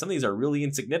think, man, some of these are really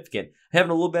insignificant. I'm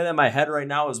having a little bit in my head right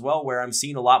now as well, where I'm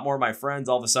seeing a lot more of my friends.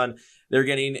 All of a sudden, they're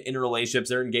getting in relationships,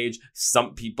 they're engaged.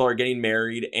 Some people are getting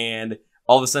married, and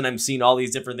all of a sudden I'm seeing all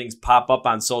these different things pop up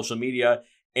on social media.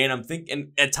 And I'm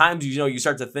thinking, at times, you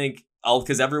start to think, oh,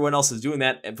 because everyone else is doing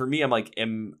that. And for me, I'm like,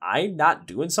 am I not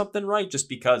doing something right just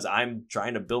because I'm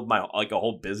trying to build my a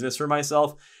whole business for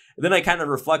myself? And then I kind of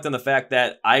reflect on the fact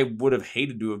that I would have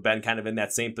hated to have been kind of in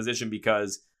that same position,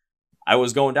 because I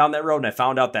was going down that road and I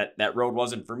found out that that road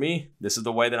wasn't for me. This is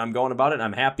the way that I'm going about it, and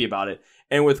I'm happy about it.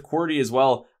 And with QWERTY as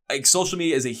well, like, social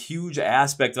media is a huge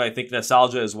aspect of, I think,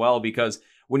 nostalgia as well, because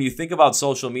when you think about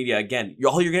social media, again,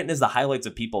 all you're getting is the highlights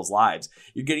of people's lives.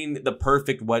 You're getting the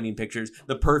perfect wedding pictures,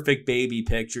 the perfect baby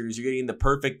pictures. You're getting the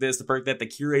perfect this, the perfect that, the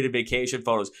curated vacation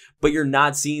photos. But you're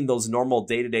not seeing those normal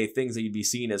day-to-day things that you'd be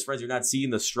seeing as friends. You're not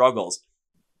seeing the struggles.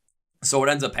 So what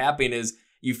ends up happening is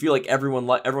you feel like everyone's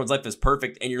life is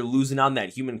perfect, and you're losing on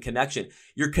that human connection.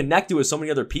 You're connected with so many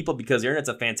other people because the internet's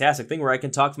a fantastic thing where I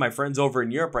can talk to my friends over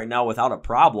in Europe right now without a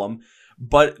problem.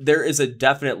 But there is a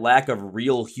definite lack of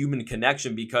real human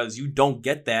connection because you don't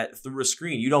get that through a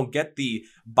screen. You don't get the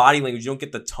body language. You don't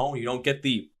get the tone. You don't get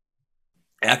the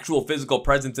actual physical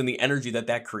presence and the energy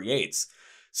that creates.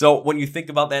 So when you think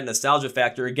about that nostalgia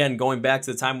factor, again, going back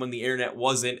to the time when the internet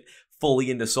wasn't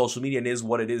fully into social media and is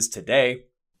what it is today,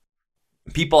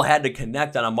 people had to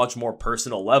connect on a much more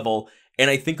personal level. And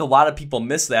I think a lot of people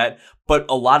miss that, but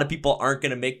a lot of people aren't going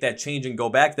to make that change and go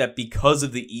back to that because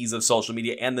of the ease of social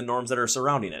media and the norms that are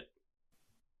surrounding it.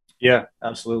 Yeah,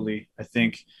 absolutely. I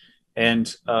think,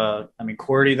 and I mean,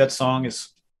 QWERTY, that song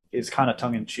is kind of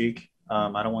tongue in cheek.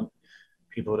 I don't want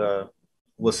people to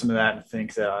listen to that and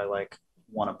think that I like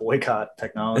want to boycott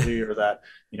technology or that,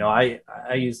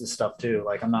 I use this stuff too.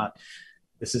 Like,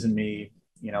 this isn't me,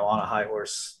 on a high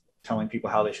horse telling people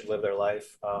how they should live their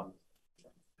life.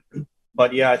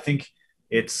 But yeah, I think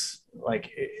it's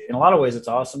like, in a lot of ways it's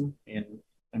awesome. And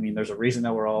I mean, there's a reason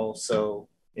that we're all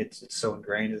it's so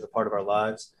ingrained as a part of our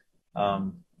lives.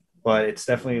 But it's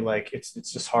definitely like, it's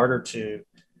just harder to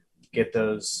get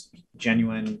those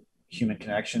genuine human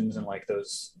connections and like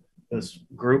those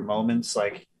group moments.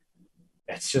 Like,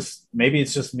 maybe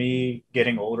it's just me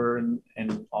getting older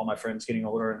and all my friends getting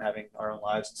older and having our own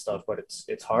lives and stuff, but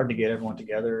it's hard to get everyone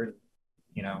together and,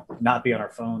 not be on our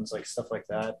phones, like stuff like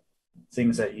that.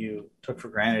 Things that you took for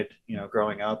granted,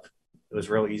 growing up. It was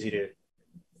real easy to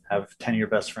have 10 of your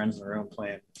best friends in the room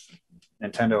playing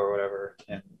Nintendo or whatever.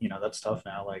 And, that's tough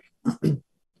now. Like,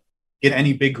 get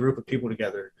any big group of people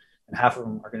together and half of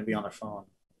them are going to be on their phone,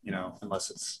 unless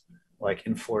it's like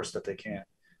enforced that they can't.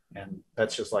 And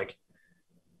that's just like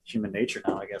human nature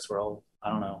now, I guess. I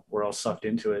don't know, we're all sucked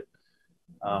into it.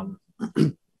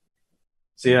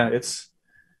 So yeah, it's,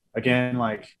 again,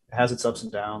 like, it has its ups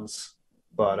and downs,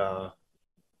 but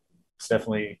it's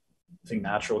definitely, I think,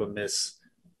 natural to miss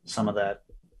some of that.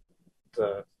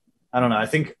 I don't know. I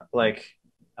think, like,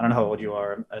 I don't know how old you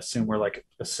are. I assume we're like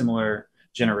a similar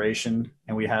generation,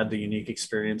 and we had the unique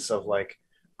experience of like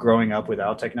growing up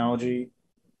without technology,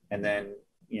 and then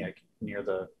near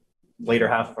the later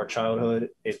half of our childhood,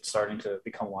 it's starting to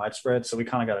become widespread. So we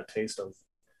kind of got a taste of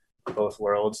both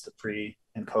worlds, the pre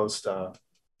and post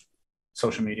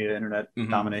social media, internet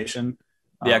domination.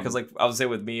 Yeah, because like I would say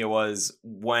with me, it was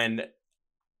when,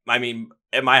 I mean,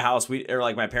 at my house,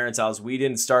 like my parents' house, we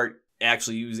didn't start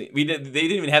actually using. They didn't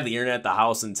even have the internet at the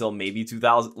house until maybe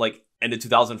 2000, like end of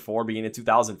 2004, beginning of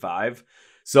 2005.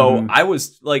 So I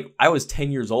was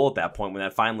 10 years old at that point when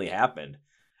that finally happened.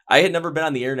 I had never been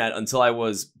on the internet until I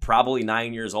was probably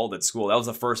 9 years old at school. That was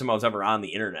the first time I was ever on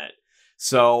the internet.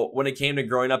 So when it came to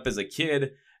growing up as a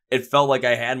kid, it felt like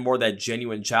I had more of that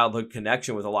genuine childhood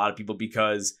connection with a lot of people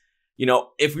because,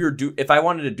 if I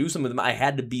wanted to do something with them, I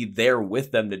had to be there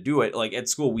with them to do it. Like at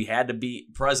school, we had to be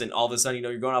present. All of a sudden,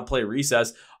 you're going out to play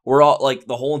recess. We're all like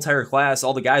the whole entire class,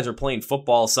 all the guys are playing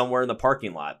football somewhere in the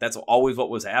parking lot. That's always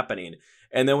what was happening.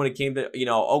 And then when it came to,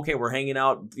 okay, we're hanging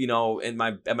out, at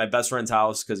my best friend's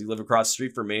house because he lived across the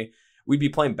street from me. We'd be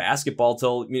playing basketball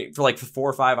for like 4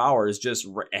 or 5 hours, just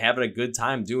having a good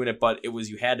time doing it. But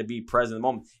you had to be present in the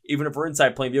moment. Even if we're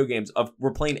inside playing video games,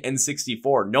 we're playing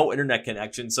N64, no internet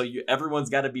connection. So everyone's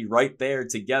got to be right there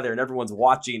together and everyone's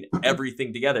watching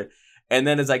everything together. And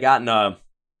then as I got into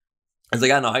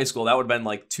high school, that would have been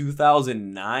like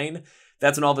 2009.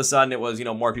 That's when all of a sudden it was,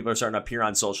 more people are starting to appear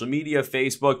on social media,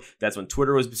 Facebook. That's when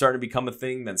Twitter was starting to become a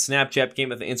thing. Then Snapchat came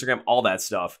with Instagram, all that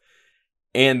stuff.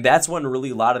 And that's when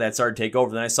really a lot of that started to take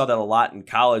over. Then I saw that a lot in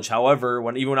college. However,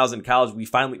 even when I was in college, we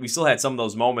still had some of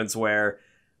those moments where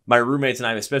my roommates and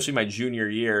I, especially my junior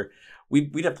year,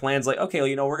 we'd have plans like, okay,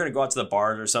 we're going to go out to the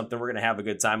bars or something. We're going to have a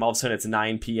good time. All of a sudden it's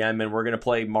 9 p.m. and we're going to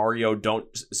play Mario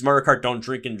Kart Don't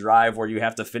Drink and Drive, where you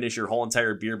have to finish your whole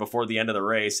entire beer before the end of the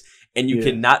race. And you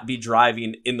cannot be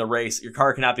driving in the race. Your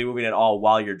car cannot be moving at all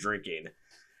while you're drinking.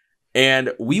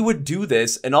 And we would do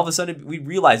this. And all of a sudden we'd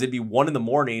realize it'd be 1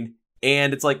 a.m.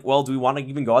 And it's like, well, do we want to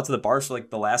even go out to the bars for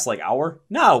like the last hour?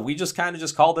 No, we just kind of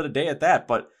just called it a day at that.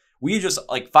 But we just,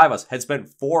 like 5 of us, had spent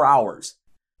 4 hours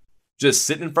just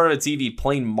sitting in front of a TV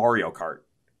playing Mario Kart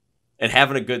and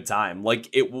having a good time.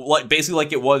 Basically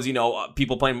like it was,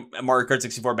 people playing Mario Kart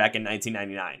 64 back in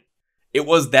 1999. It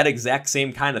was that exact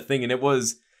same kind of thing. And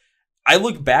I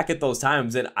look back at those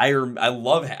times and I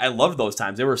love those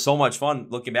times. They were so much fun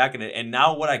looking back at it. And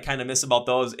now what I kind of miss about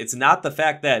those, it's not the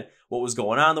fact that what was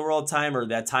going on in the world at the time or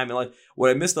that time in life. What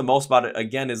I miss the most about it,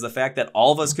 again, is the fact that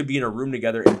all of us could be in a room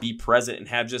together and be present and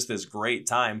have just this great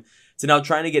time. So now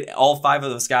trying to get all 5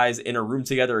 of us guys in a room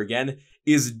together again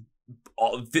is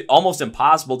almost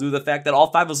impossible due to the fact that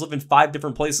all 5 of us live in 5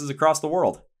 different places across the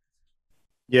world.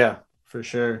 Yeah, for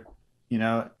sure.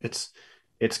 It's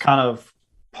kind of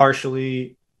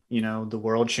partially, the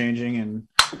world changing and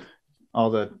all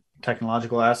the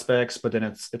technological aspects, but then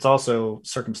it's also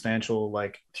circumstantial,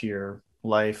 like to your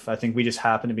life. I think we just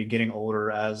happen to be getting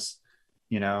older as,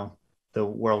 the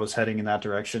world is heading in that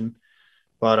direction.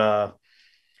 But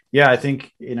yeah, I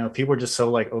think, people are just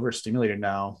so like overstimulated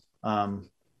now. And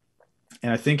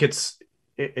I think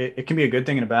it can be a good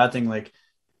thing and a bad thing. Like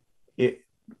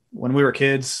when we were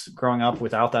kids growing up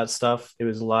without that stuff, it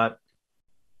was a lot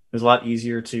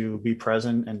easier to be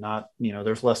present and not,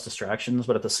 there's less distractions,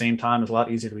 but at the same time, it's a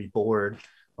lot easier to be bored.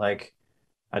 Like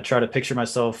I try to picture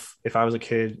myself if I was a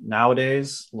kid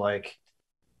nowadays, like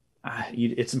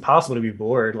it's impossible to be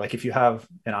bored. Like if you have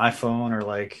an iPhone or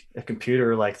like a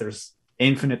computer, like there's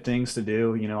infinite things to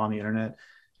do, on the internet.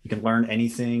 You can learn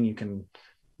anything. You can,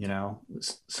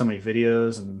 so many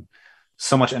videos and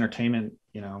so much entertainment,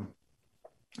 and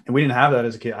we didn't have that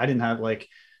as a kid. I didn't have, like,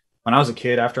 when I was a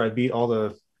kid, after I beat all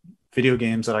the video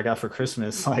games that I got for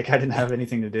Christmas, like I didn't have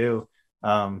anything to do.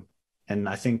 And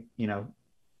I think,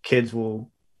 kids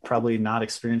will probably not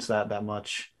experience that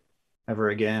much ever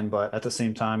again. But at the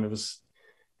same time, it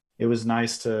was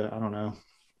nice to, I don't know,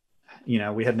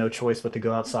 we had no choice but to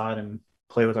go outside and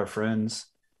play with our friends.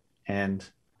 And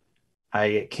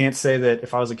I can't say that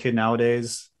if I was a kid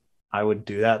nowadays, I would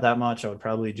do that much. I would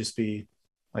probably just be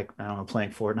like, I don't know,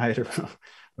 playing Fortnite or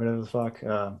whatever the fuck.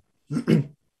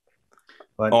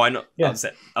 But Oh, I know. yeah,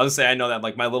 I was say I know that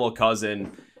like my little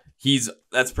cousin,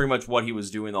 that's pretty much what he was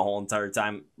doing the whole entire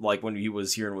time. Like when he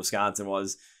was here in Wisconsin,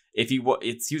 was if he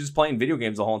was just playing video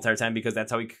games the whole entire time because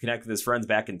that's how he could connect with his friends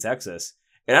back in Texas.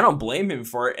 And I don't blame him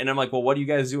for it. And I'm like, well, what do you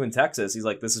guys do in Texas? He's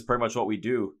like, this is pretty much what we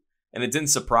do. And it didn't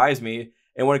surprise me.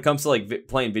 And when it comes to like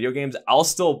playing video games, I'll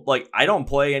still like, I don't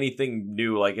play anything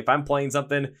new. Like if I'm playing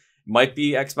something, might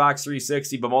be Xbox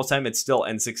 360, but most of the time it's still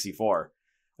N64.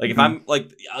 Like if I'm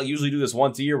like, I'll usually do this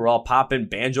once a year where I'll pop in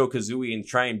Banjo-Kazooie and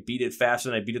try and beat it faster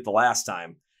than I beat it the last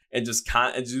time. And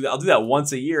I'll do that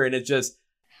once a year. And it just,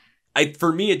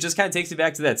 for me, it just kind of takes me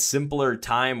back to that simpler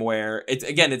time where I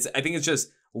think it's just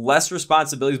less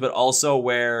responsibilities, but also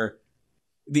where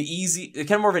it's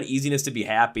kind of more of an easiness to be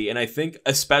happy. And I think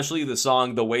especially the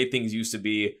song, The Way Things Used to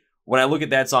Be, when I look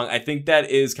at that song, I think that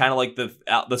is kind of like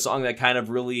the song that kind of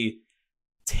really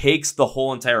takes the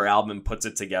whole entire album and puts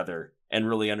it together and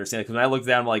really understand it. Because when I look at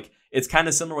that, I'm like, it's kind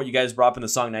of similar to what you guys brought up in the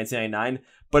song 1999,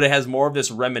 but it has more of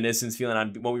this reminiscence feeling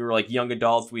on when we were like young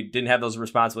adults. We didn't have those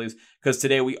responsibilities, because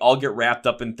today we all get wrapped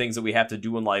up in things that we have to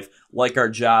do in life, like our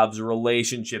jobs,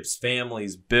 relationships,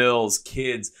 families, bills,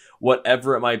 kids,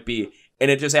 whatever it might be.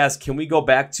 And it just asks, can we go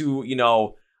back to, in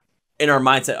our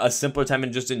mindset, a simpler time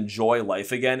and just enjoy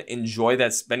life again, enjoy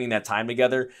that, spending that time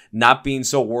together, not being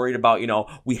so worried about,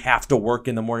 we have to work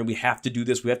in the morning, we have to do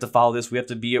this, we have to follow this, we have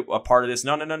to be a part of this.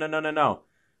 No.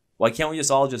 Why can't we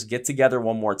just all just get together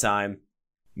one more time?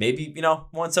 Maybe,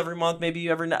 once every month, maybe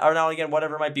every now and again,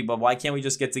 whatever it might be. But why can't we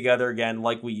just get together again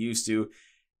like we used to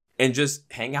and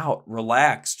just hang out,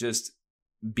 relax, just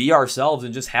be ourselves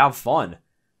and just have fun?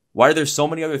 Why are there so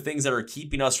many other things that are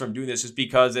keeping us from doing this? Just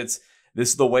because this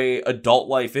is the way adult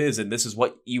life is, and this is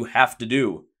what you have to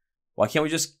do. Why can't we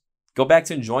just go back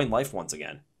to enjoying life once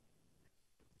again?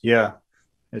 Yeah,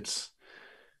 it's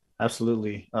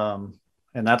absolutely. And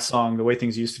that song, The Way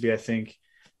Things Used to Be, I think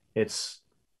it's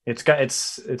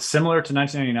similar to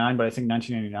 1999, but I think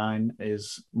 1999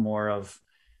 is more of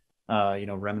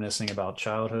reminiscing about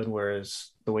childhood,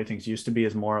 whereas The Way Things Used to Be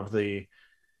is more of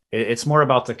it's more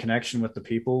about the connection with the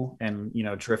people and,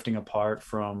 drifting apart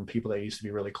from people that you used to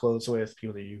be really close with,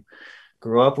 people that you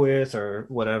grew up with or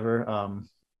whatever.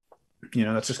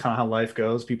 That's just kind of how life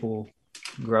goes. People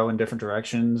grow in different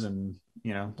directions and,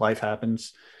 life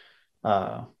happens.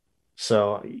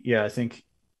 So yeah, I think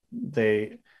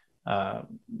they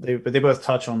both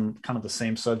touch on kind of the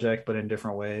same subject, but in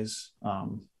different ways.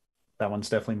 That one's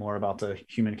definitely more about the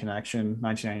human connection.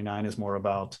 1999 is more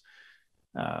about,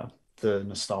 the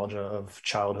nostalgia of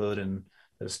childhood and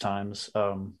those times.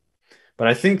 But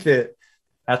I think that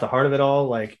at the heart of it all,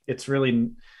 like, it's really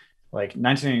like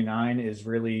 1989 is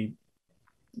really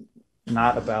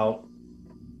not about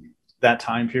that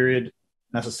time period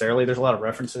necessarily. There's a lot of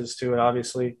references to it,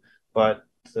 obviously, but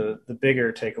the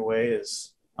bigger takeaway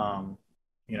is,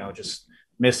 just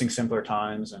missing simpler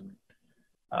times. And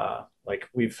like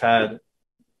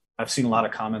I've seen a lot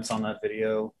of comments on that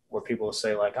video where people will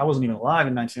say like, I wasn't even alive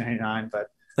in 1999, but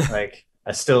like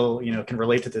I still, can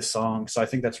relate to this song. So I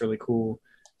think that's really cool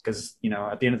because,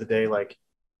 at the end of the day, like,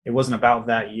 it wasn't about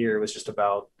that year. It was just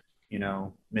about,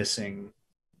 missing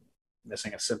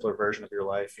a simpler version of your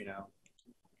life,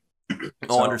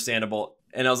 Oh, understandable.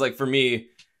 And I was like, for me,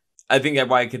 I think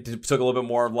why I took a little bit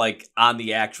more of like on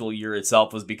the actual year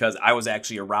itself was because I was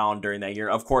actually around during that year.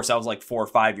 Of course, I was like 4 or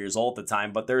 5 years old at the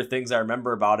time, but there are things I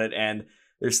remember about it, and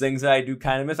there's things that I do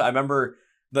kind of miss. I remember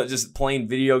just playing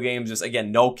video games, just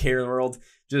again, no care in the world,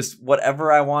 just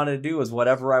whatever I wanted to do was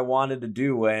whatever I wanted to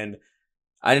do, and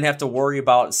I didn't have to worry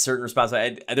about certain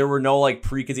responsibilities. There were no like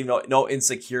preconceived, no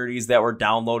insecurities that were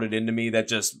downloaded into me that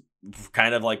just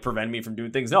kind of like prevent me from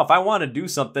doing things. No, if I want to do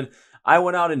something, I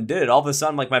went out and did it. All of a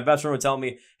sudden, like, my best friend would tell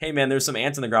me, hey man, there's some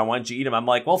ants on the ground, why don't you eat them? I'm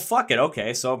like, well, fuck it.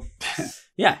 Okay. So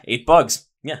yeah, 8 bugs.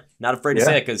 Yeah. Not afraid to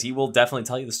say it, because he will definitely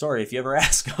tell you the story if you ever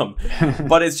ask him.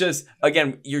 But it's just,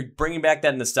 again, you're bringing back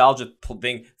that nostalgia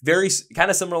thing. Very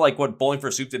kind of similar like what Bowling for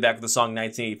Soup did back with the song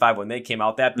 1985 when they came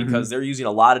out, that because they're using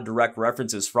a lot of direct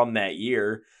references from that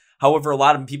year. However, a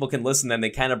lot of people can listen, then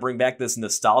they kind of bring back this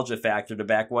nostalgia factor to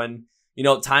back when,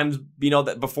 times,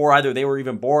 that before either they were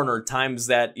even born, or times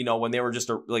that, when they were just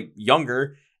like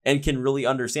younger, and can really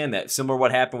understand that. Similar to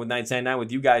what happened with 1999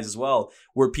 with you guys as well,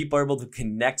 where people are able to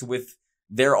connect with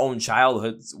their own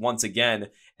childhoods once again.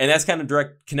 And that's kind of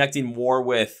direct connecting more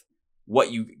with what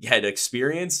you had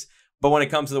experienced. But when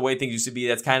it comes to the way things used to be,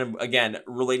 that's kind of, again,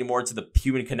 relating more to the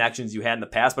human connections you had in the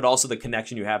past, but also the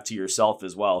connection you have to yourself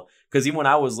as well. Because even when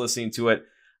I was listening to it,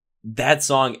 that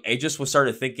song, I just was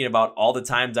started thinking about all the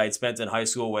times I'd spent in high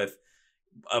school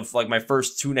of like my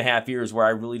first 2.5 years where I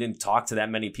really didn't talk to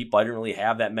that many people. I didn't really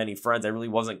have that many friends. I really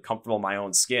wasn't comfortable in my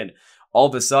own skin. All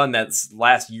of a sudden, that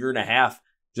last year and a half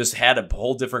just had a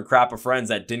whole different crop of friends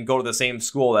that didn't go to the same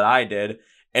school that I did.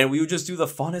 And we would just do the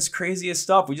funnest, craziest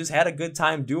stuff. We just had a good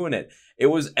time doing it. It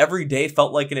was every day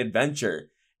felt like an adventure.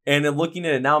 And then looking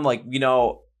at it now, I'm like,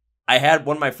 I had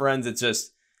one of my friends, it's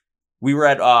just, we were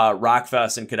at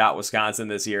Rockfest in Cadott, Wisconsin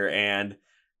this year. And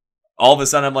all of a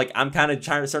sudden, I'm like, I'm kind of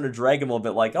trying to start to drag him a little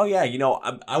bit. Like, oh yeah,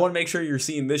 I want to make sure you're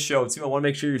seeing this show too. I want to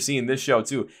make sure you're seeing this show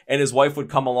too. And his wife would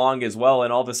come along as well.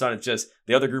 And all of a sudden, it's just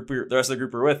the rest of the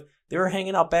group we're with, they were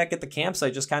hanging out back at the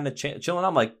campsite, just kind of chilling.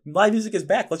 I'm like, live music is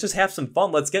back. Let's just have some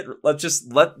fun. Let's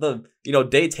just let the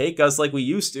day take us like we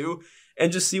used to,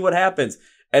 and just see what happens.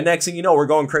 And next thing you know, we're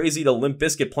going crazy to Limp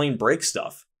Bizkit playing break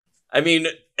stuff. I mean,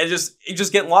 and just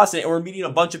getting lost in it. And we're meeting a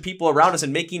bunch of people around us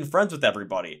and making friends with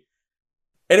everybody.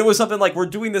 And it was something like, we're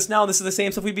doing this now, and this is the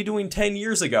same stuff we'd be doing 10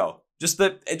 years ago. Just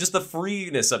the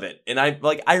freeness of it. And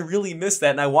I really miss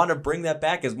that, and I want to bring that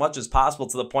back as much as possible,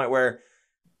 to the point where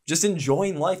just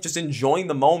enjoying life, just enjoying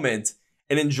the moment,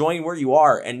 and enjoying where you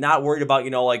are, and not worried about,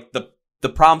 like the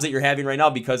problems that you're having right now.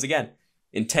 Because again,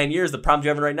 in 10 years, the problems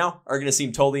you're having right now are going to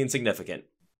seem totally insignificant.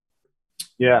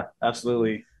 Yeah,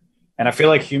 absolutely. And I feel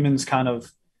like humans kind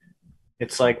of,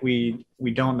 it's like we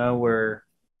don't know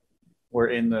we're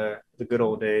in the good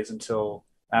old days until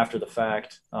after the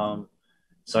fact.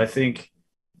 So I think,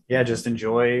 yeah, just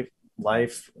enjoy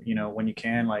life, when you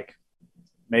can, like,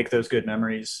 make those good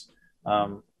memories.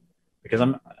 Because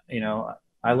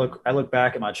I look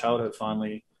back at my childhood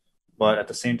fondly, but at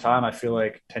the same time, I feel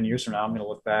like 10 years from now, I'm going to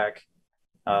look back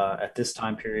at this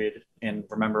time period and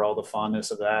remember all the fondness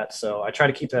of that. So I try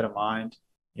to keep that in mind,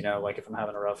 like if I'm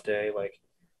having a rough day, like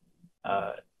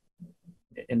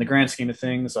in the grand scheme of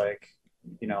things, like,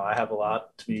 I have a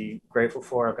lot to be grateful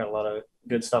for. I've got a lot of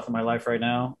good stuff in my life right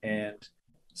now. And,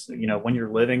 when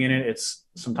you're living in it,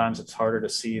 sometimes it's harder to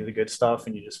see the good stuff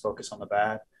and you just focus on the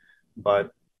bad.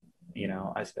 But,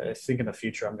 I think in the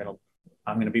future, I'm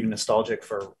going to be nostalgic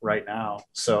for right now.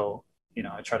 So,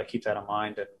 I try to keep that in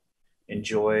mind and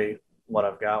enjoy what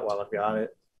I've got while I've got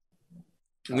it.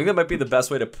 I think that might be the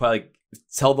best way to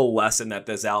tell the lesson that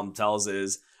this album tells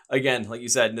is, again, like you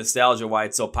said, nostalgia, why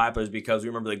it's so popular is because we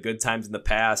remember the good times in the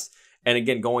past. And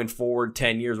again, going forward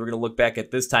 10 years, we're going to look back at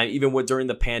this time, even during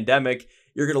the pandemic,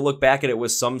 you're going to look back at it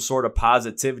with some sort of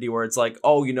positivity where it's like,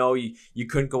 oh, you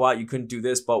couldn't go out, you couldn't do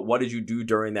this, but what did you do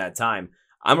during that time?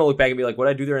 I'm going to look back and be like, what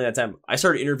did I do during that time? I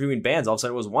started interviewing bands. All of a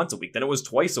sudden it was once a week. Then it was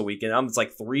twice a week. And it's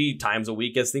like 3 times a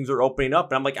week as things are opening up.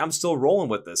 And I'm like, I'm still rolling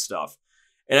with this stuff.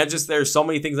 And there's so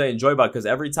many things I enjoy about it, because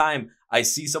every time I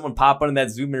see someone pop on in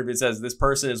that Zoom interview that says this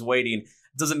person is waiting,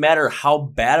 it doesn't matter how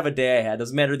bad of a day I had, it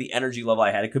doesn't matter the energy level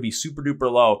I had, it could be super duper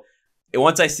low. And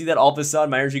once I see that, all of a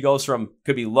sudden my energy goes from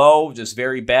could be low, just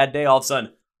very bad day, all of a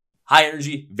sudden high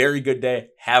energy, very good day,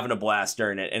 having a blast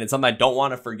during it. And it's something I don't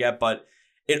want to forget, but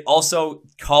it also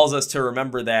calls us to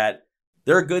remember that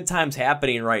there are good times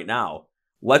happening right now.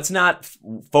 Let's not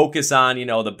focus on,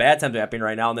 the bad times happening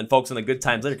right now and then focus on the good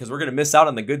times later, because we're going to miss out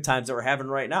on the good times that we're having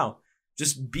right now.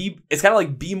 It's kind of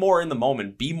like be more in the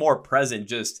moment, be more present,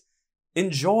 just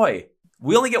enjoy.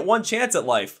 We only get one chance at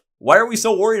life. Why are we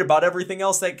so worried about everything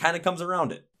else that kind of comes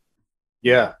around it?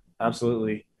 Yeah,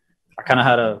 absolutely. I kind of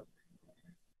had a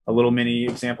little mini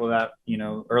example of that,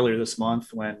 earlier this month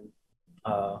when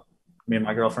me and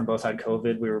my girlfriend both had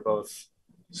COVID. We were both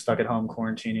stuck at home,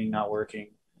 quarantining, not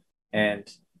working. And,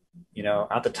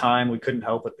 at the time we couldn't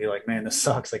help but be like, man, this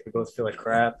sucks. Like, we both feel like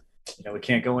crap. We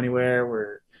can't go anywhere.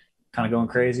 We're kind of going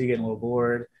crazy, getting a little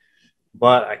bored.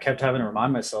 But I kept having to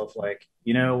remind myself, like,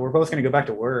 we're both going to go back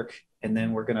to work, and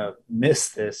then we're going to miss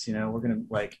this. We're going to,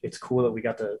 like, it's cool that we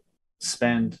got to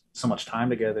spend so much time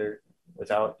together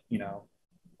without,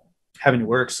 having to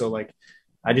work. So, like,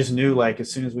 I just knew, like, as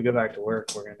soon as we go back to work,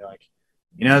 we're going to be like,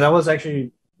 that was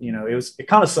actually, it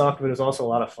kind of sucked, but it was also a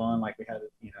lot of fun. Like, we had,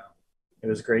 it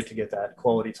was great to get that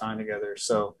quality time together.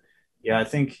 So, yeah, I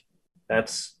think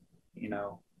that's,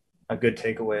 a good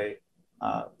takeaway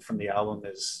from the album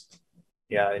is,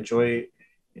 yeah,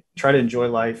 try to enjoy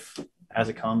life as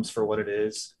it comes for what it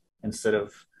is, instead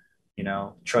of,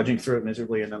 trudging through it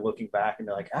miserably and then looking back and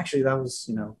be like, actually, that was,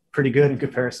 pretty good in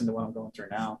comparison to what I'm going through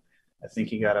now. I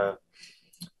think you gotta,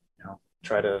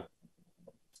 try to,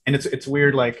 and it's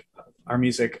weird. Like, our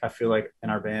music, I feel like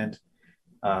in our band,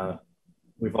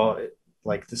 we've all,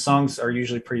 like, the songs are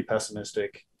usually pretty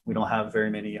pessimistic, We don't have very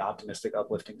many optimistic,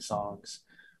 uplifting songs,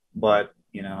 but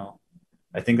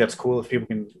I think that's cool if people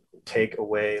can take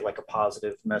away like a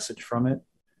positive message from it.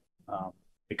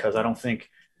 Because I don't think,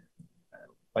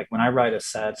 like, when I write a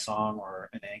sad song or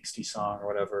an angsty song or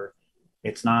whatever,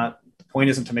 it's not, the point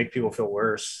isn't to make people feel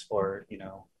worse, or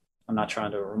I'm not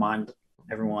trying to remind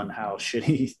everyone how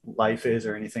shitty life is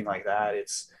or anything like that.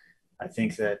 I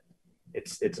think that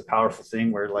it's a powerful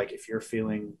thing where, like, if you're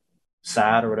feeling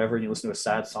sad or whatever and you listen to a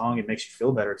sad song, it makes you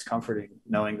feel better. It's comforting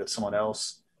knowing that someone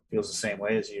else feels the same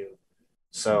way as you.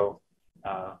 So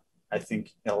I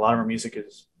think a lot of our music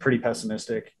is pretty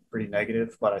pessimistic, pretty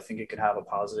negative, but I think it can have a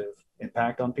positive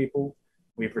impact on people.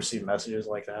 We've received messages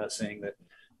like that saying that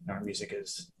our music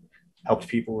has helped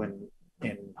people in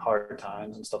hard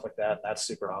times and stuff like that. That's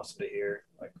super awesome to hear.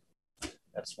 Like,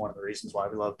 that's one of the reasons why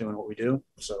we love doing what we do.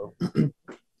 So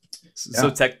So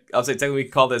I'll say technically we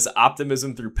can call this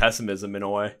optimism through pessimism in a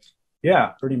way. yeah,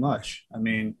 pretty much. I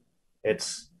mean,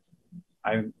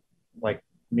 I like,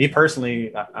 me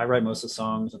personally, I write most of the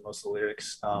songs and most of the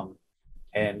lyrics.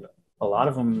 And a lot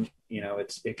of them,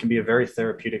 it can be a very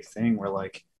therapeutic thing where,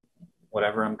 like,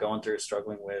 whatever I'm going through,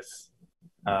 struggling with,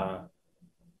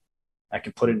 I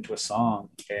can put it into a song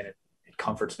and it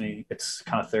comforts me. It's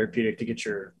kind of therapeutic to get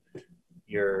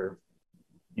your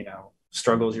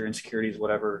struggles, your insecurities,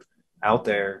 whatever, out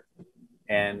there.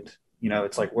 And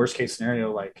it's like, worst case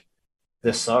scenario, like,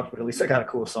 this sucked, but at least I got a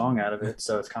cool song out of it.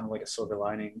 So it's kind of like a silver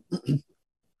lining.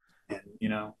 And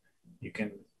you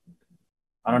can,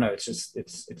 I don't know, it's just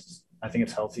it's I think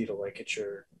it's healthy to, like, get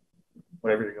your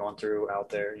whatever you're going through out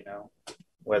there,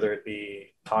 whether it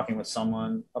be talking with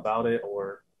someone about it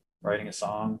or writing a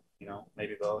song,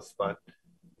 maybe both. But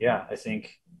yeah, I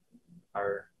think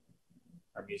our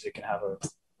music can have a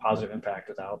positive impact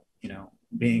without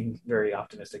being very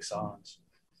optimistic songs.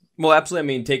 Well, absolutely.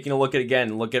 I mean, taking a look at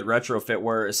Retrofit,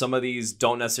 where some of these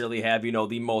don't necessarily have,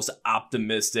 the most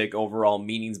optimistic overall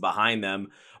meanings behind them.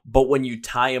 But when you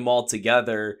tie them all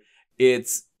together,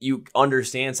 you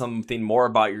understand something more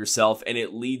about yourself, and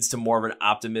it leads to more of an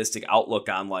optimistic outlook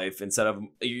on life instead of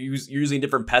using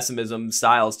different pessimism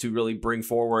styles to really bring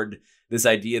forward this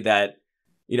idea that,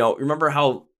 remember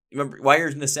why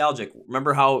you're nostalgic.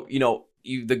 Remember how,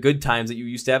 the good times that you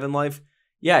used to have in life.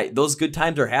 Yeah, those good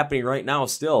times are happening right now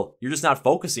still. You're just not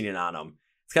focusing in on them.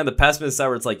 It's kind of the pessimist side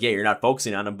where it's like, yeah, you're not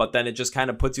focusing on them, but then it just kind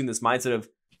of puts you in this mindset of,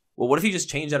 well, what if you just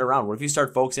change that around? What if you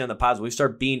start focusing on the positive? What if you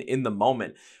start being in the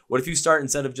moment? What if you start,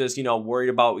 instead of just, worried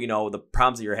about, the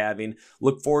problems that you're having,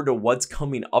 look forward to what's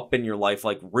coming up in your life,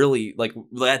 like, really, like,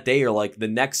 that day or like the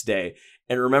next day.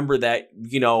 And remember that,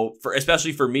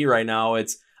 especially for me right now,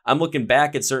 I'm looking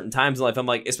back at certain times in life. I'm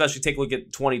like, especially take a look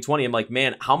at 2020. I'm like,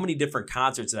 man, how many different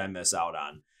concerts did I miss out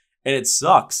on? And it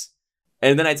sucks.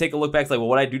 And then I take a look back, like, well,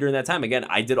 what did I do during that time? Again,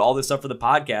 I did all this stuff for the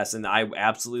podcast and I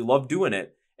absolutely love doing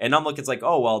it. And I'm looking, it's like,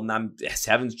 oh, well, I'm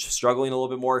struggling a little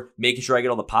bit more, making sure I get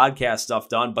all the podcast stuff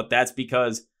done. But that's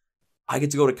because I get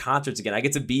to go to concerts again. I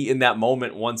get to be in that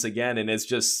moment once again. And it's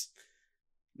just,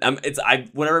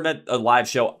 whenever I'm at a live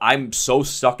show, I'm so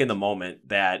stuck in the moment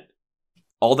that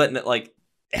all that, like,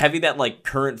 having that, like,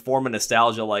 current form of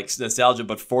nostalgia,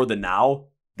 but for the now,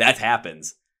 that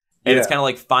happens. And It's kind of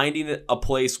like finding a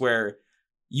place where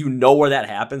where that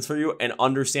happens for you and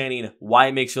understanding why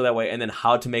it makes you feel that way, and then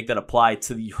how to make that apply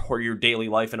to your daily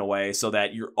life in a way so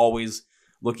that you're always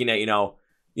looking at,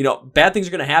 bad things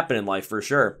are going to happen in life for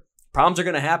sure. Problems are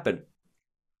going to happen.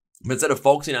 But instead of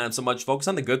focusing on them so much, focus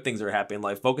on the good things that are happening in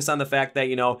life. Focus on the fact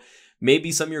that,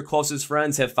 maybe some of your closest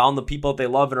friends have found the people that they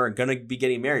love and are going to be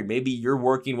getting married. Maybe you're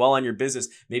working well on your business.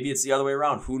 Maybe it's the other way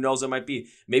around. Who knows what it might be?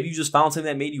 Maybe you just found something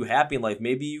that made you happy in life.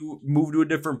 Maybe you moved to a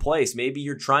different place. Maybe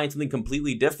you're trying something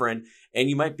completely different and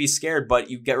you might be scared, but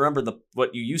remember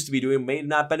what you used to be doing may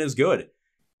not have been as good.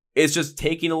 It's just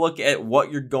taking a look at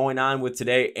what you're going on with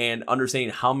today and understanding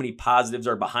how many positives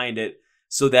are behind it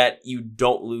so that you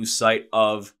don't lose sight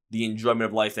of the enjoyment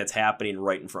of life that's happening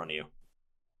right in front of you.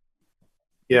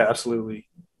 Yeah, absolutely.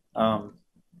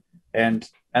 And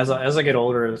as I get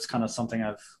older, it's kind of something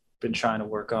I've been trying to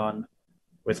work on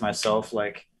with myself.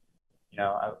 Like,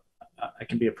 I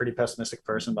can be a pretty pessimistic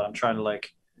person, but I'm trying to,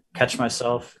 like, catch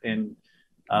myself and,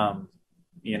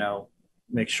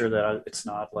 make sure that it's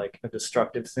not like a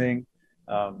destructive thing.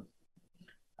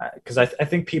 Because I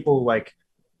think people like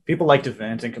to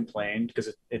vent and complain because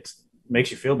it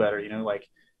makes you feel better. Like,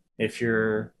 if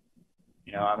you're,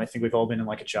 I think we've all been in,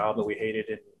 like, a job that we hated,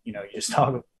 and you just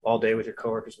talk all day with your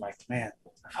coworkers, like, man,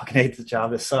 I fucking hate the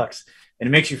job, this sucks, and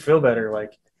it makes you feel better.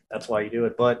 Like, that's why you do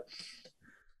it. But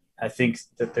I think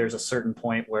that there's a certain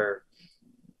point where,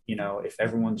 if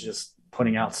everyone's just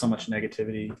putting out so much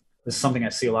negativity, this is something I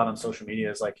see a lot on social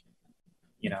media is like,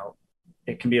 you know,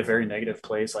 it can be a very negative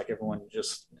place. Like everyone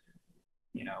just,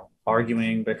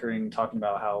 arguing, bickering, talking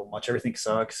about how much everything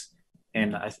sucks.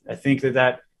 And I think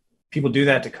that people do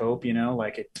that to cope,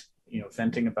 like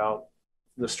venting about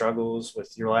the struggles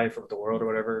with your life or with the world or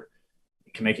whatever,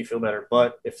 it can make you feel better.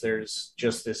 But if there's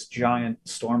just this giant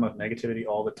storm of negativity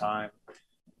all the time,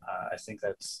 I think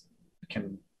that's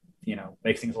can,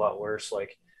 make things a lot worse.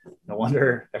 Like, no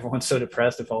wonder everyone's so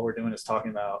depressed if all we're doing is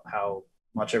talking about how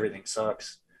much everything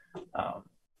sucks.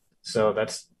 So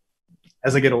that's,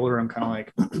 as I get older, I'm kind of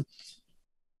like,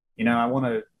 I want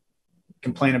to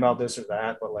complain about this or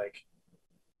that, but like,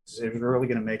 is it really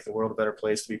going to make the world a better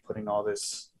place to be putting all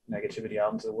this negativity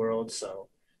out into the world? So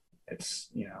it's,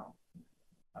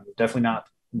 I'm definitely not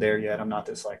there yet. I'm not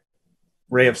this like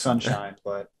ray of sunshine,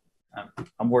 but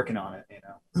I'm working on it,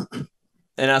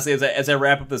 And honestly, as I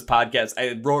wrap up this podcast,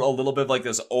 I wrote a little bit of like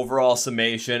this overall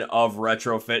summation of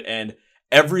Retrofit, and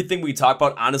everything we talk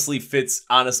about honestly fits.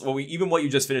 Even what you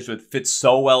just finished with fits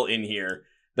so well in here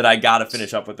that I gotta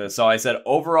finish up with this. So I said,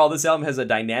 overall, this album has a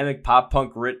dynamic pop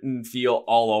punk written feel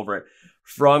all over it.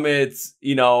 From its,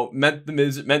 meant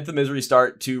the misery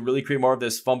start to really create more of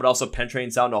this fun, but also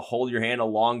penetrating sound to hold your hand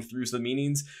along through some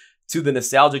meanings, to the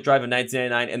nostalgic drive of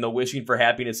 1999 and the wishing for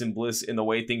happiness and bliss in the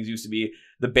way things used to be.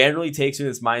 The band really takes you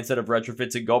in this mindset of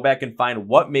Retrofit to go back and find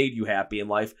what made you happy in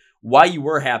life, why you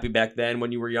were happy back then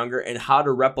when you were younger, and how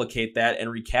to replicate that and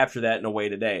recapture that in a way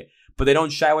today. But they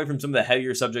don't shy away from some of the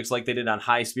heavier subjects like they did on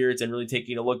High Spirits and really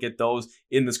taking a look at those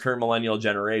in this current millennial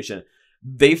generation.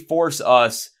 They force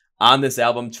us on this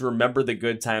album to remember the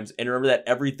good times and remember that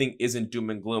everything isn't doom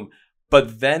and gloom.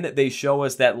 But then they show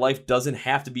us that life doesn't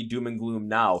have to be doom and gloom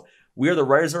now. We are the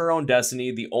writers of our own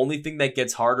destiny. The only thing that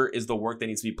gets harder is the work that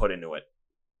needs to be put into it.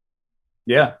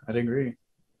 Yeah, I'd agree.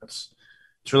 It's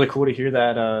really cool to hear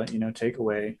that,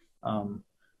 takeaway.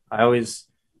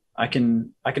 I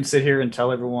can sit here and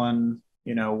tell everyone,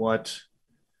 what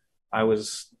I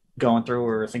was going through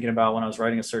or thinking about when I was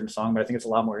writing a certain song, but I think it's a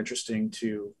lot more interesting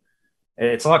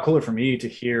it's a lot cooler for me to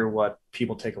hear what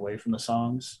people take away from the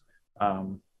songs.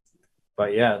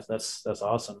 But yeah, that's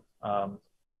awesome.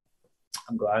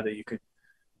 I'm glad that you could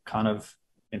kind of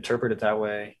interpret it that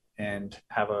way and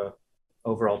have a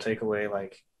overall takeaway.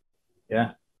 Like,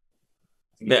 yeah.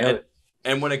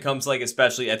 And when it comes like,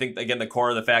 especially, I think again, the core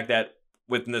of the fact that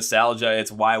with nostalgia,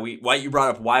 it's why you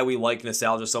brought up why we like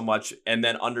nostalgia so much, and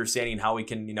then understanding how we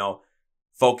can,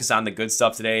 focus on the good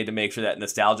stuff today to make sure that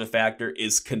nostalgia factor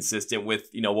is consistent with,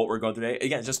 what we're going through today.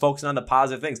 Again, just focusing on the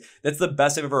positive things. That's the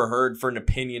best I've ever heard for an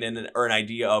opinion or an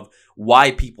idea of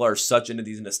why people are such into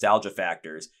these nostalgia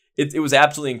factors. It was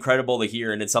absolutely incredible to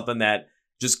hear, and it's something that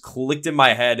just clicked in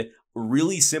my head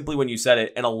really simply when you said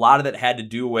it, and a lot of that had to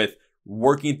do with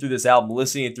working through this album,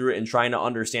 listening through it, and trying to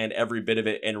understand every bit of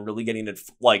it, and really getting it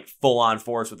like full on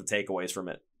force with the takeaways from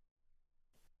it.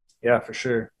 Yeah, for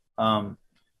sure.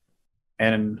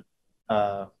 And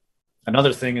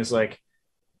another thing is like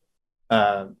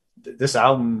this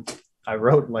album, I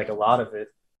wrote like a lot of it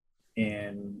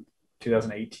in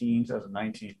 2018,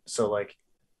 2019. So like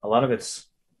a lot of it's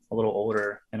a little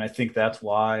older, and I think that's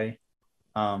why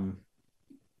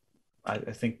I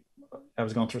think I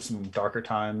was going through some darker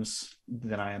times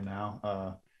than I am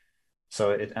now.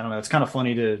 So I don't know. It's kind of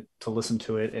funny to listen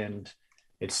to it, and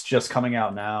it's just coming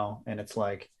out now, and it's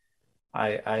like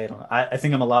I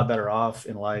think I'm a lot better off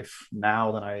in life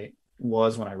now than I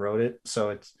was when I wrote it.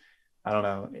 So I don't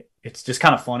know. It's just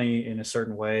kind of funny in a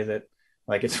certain way that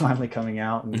like it's finally coming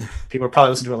out, and people are probably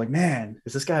listening to it like, man,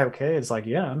 is this guy okay? It's like,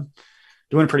 yeah, I'm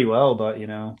doing pretty well, but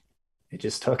it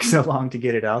just took so long to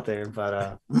get it out there.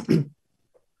 But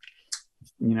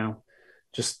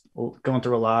just going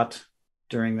through a lot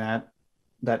during that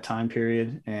time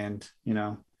period, and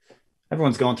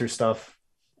everyone's going through stuff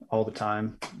all the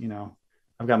time.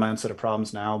 I've got my own set of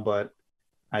problems now, but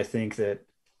I think that,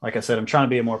 like I said, I'm trying to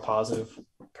be a more positive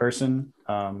person.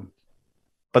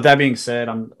 But that being said,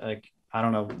 I'm like, I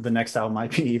don't know, the next album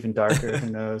might be even darker. Who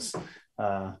knows?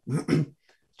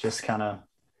 Just kind of,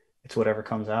 it's whatever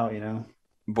comes out,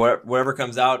 Whatever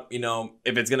comes out,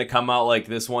 if it's going to come out like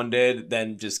this one did,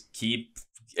 then just keep,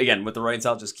 again, with the right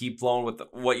style, just keep flowing with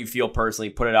what you feel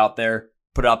personally, put it out there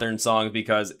in songs,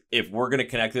 because if we're going to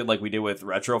connect it like we did with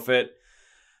Retrofit,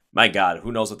 my God,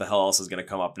 who knows what the hell else is going to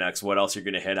come up next? What else you're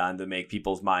going to hit on to make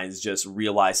people's minds just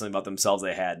realize something about themselves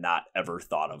they had not ever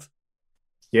thought of?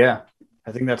 Yeah,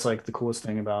 I think that's like the coolest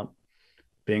thing about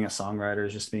being a songwriter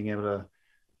is just being able to,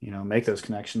 make those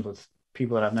connections with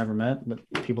people that I've never met, but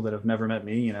people that have never met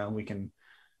me. We can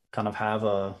kind of have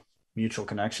a mutual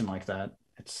connection like that.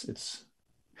 It's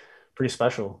pretty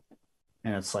special,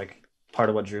 and it's like part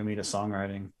of what drew me to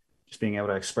songwriting, just being able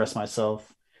to express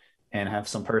myself and have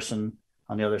some person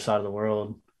on the other side of the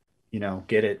world,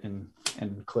 get it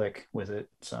and click with it.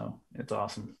 So it's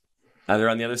awesome. Either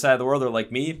on the other side of the world or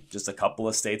like me, just a couple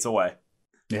of states away.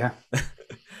 Yeah.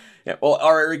 Yeah. Well,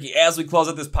 all right, Ricky, as we close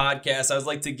out this podcast, I would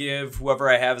like to give whoever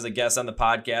I have as a guest on the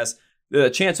podcast the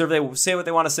chance to, if they say what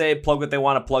they want to say, plug what they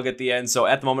want to plug at the end. So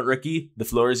at the moment, Ricky, the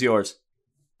floor is yours.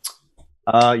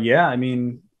 Yeah, I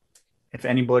mean, if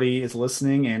anybody is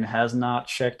listening and has not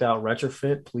checked out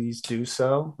Retrofit, please do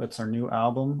so. That's our new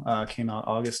album. Came out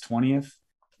August 20th,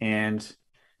 and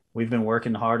we've been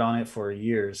working hard on it for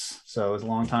years. So it's a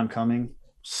long time coming.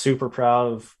 Super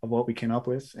proud of what we came up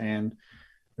with, and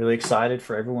really excited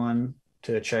for everyone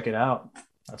to check it out.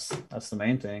 That's the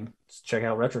main thing. Just check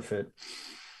out Retrofit.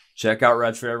 Check out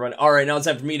Retrofit, everyone. All right, now it's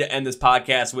time for me to end this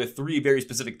podcast with 3 very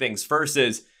specific things. First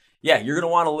is, yeah, you're going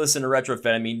to want to listen to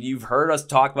Retrofit. I mean, you've heard us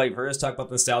talk about the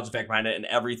nostalgia effect behind it and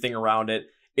everything around it.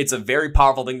 It's a very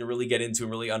powerful thing to really get into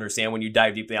and really understand when you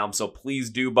dive deep in the album, so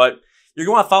please do. But you're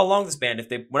going to want to follow along with this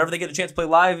band. Whenever they get a chance to play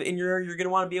live, you're going to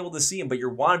want to be able to see them, but you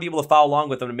want to be able to follow along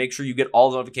with them to make sure you get all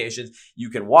the notifications. You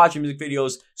can watch your music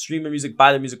videos, stream their music,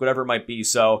 buy their music, whatever it might be.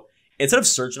 So instead of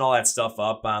searching all that stuff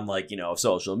up on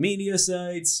social media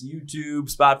sites,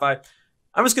 YouTube, Spotify,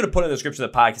 I'm just going to put in the description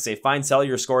of the podcast, say, find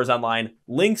Cellular Scores online,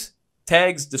 links,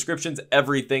 tags, descriptions,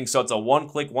 everything. So it's a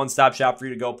one-click, one-stop shop for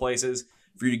you to go places,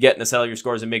 for you to get in the Cellular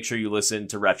Scores, and make sure you listen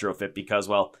to Retrofit because,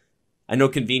 well, I know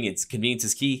convenience. Convenience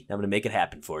is key. I'm going to make it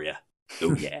happen for you.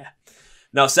 Oh, yeah.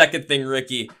 Now, second thing,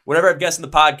 Ricky, whenever I have guests on the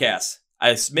podcast,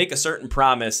 I make a certain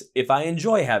promise if I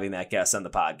enjoy having that guest on the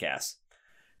podcast.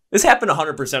 This happened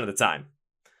 100% of the time.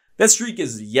 That streak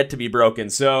is yet to be broken.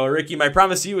 So, Ricky, my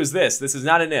promise to you is this. This is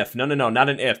not an if. No, not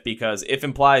an if, because if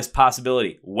implies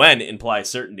possibility. When implies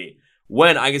certainty.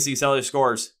 When I can see Cellular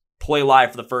Scores play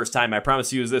live for the first time, my promise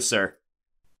to you is this, sir.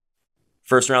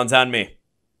 First round's on me.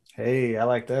 Hey, I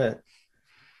like that.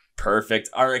 Perfect.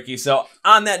 All right, Ricky. So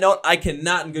on that note, I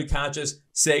cannot in good conscience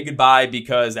say goodbye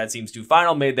because that seems too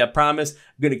final. Made that promise.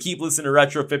 I'm going to keep listening to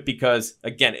Retrofit because,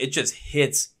 again, it just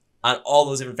hits on all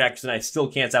those different factors and I still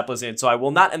can't stop listening. So I will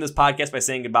not end this podcast by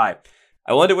saying goodbye.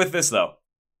 I will end it with this, though.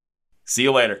 See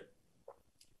you later.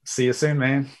 See you soon,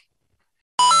 man.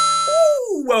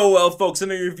 Well, folks,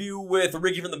 an interview with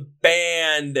Ricky from the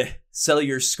band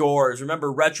Cellular Scores.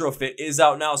 Remember, Retrofit is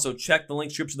out now, so check the link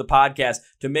description of the podcast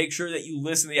to make sure that you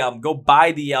listen to the album. Go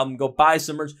buy the album. Go buy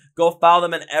some merch. Go follow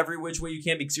them in every which way you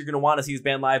can because you're going to want to see this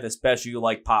band live, especially you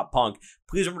like pop punk.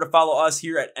 Please remember to follow us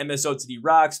here at MSOTD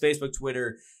Rocks, Facebook,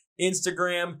 Twitter,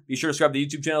 Instagram. Be sure to subscribe to the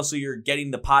YouTube channel so you're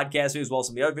getting the podcast as well as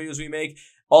some of the other videos we make.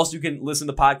 Also, you can listen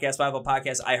to the podcast, Apple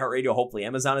Podcasts, iHeart Radio, hopefully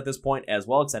Amazon at this point as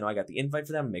well, because I know I got the invite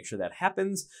for them to make sure that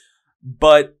happens.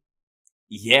 But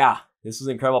yeah, this was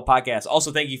an incredible podcast. Also,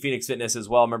 thank you, Phoenix Fitness, as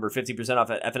well. Remember, 15% off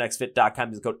at fnxfit.com.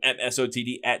 Use the code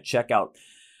MSOTD at checkout.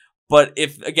 But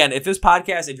if this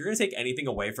podcast, if you're going to take anything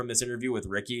away from this interview with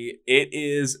Ricky, it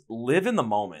is live in the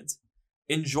moment.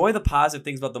 Enjoy the positive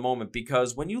things about the moment,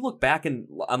 because when you look back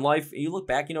on life, and you look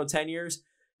back, 10 years,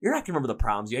 you're not going to remember the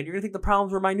problems you had. You're going to think the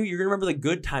problems were minute. You're going to remember the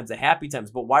good times, the happy times.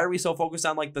 But why are we so focused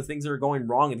on the things that are going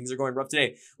wrong and things that are going rough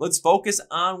today? Let's focus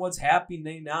on what's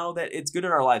happening now that it's good in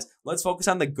our lives. Let's focus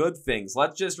on the good things.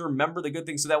 Let's just remember the good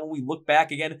things so that when we look back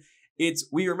again,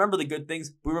 we remember the good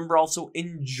things. We remember also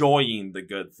enjoying the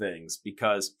good things,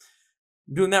 because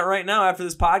I'm doing that right now after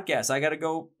this podcast. I got to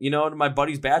go, to my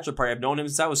buddy's bachelor party. I've known him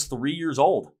since I was 3 years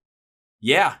old.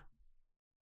 Yeah.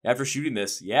 After shooting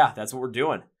this. Yeah, that's what we're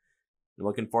doing. I'm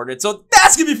looking forward to it. So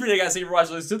that's going to be for you guys. Thank you for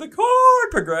watching this to the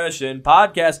Chord Progression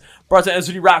podcast brought to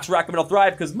MSOTD Rocks, Rock and Metal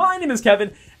Thrive, because my name is Kevin,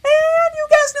 and you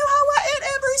guys know how I end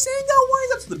every single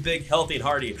one. Up to the big, healthy, and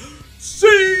hearty.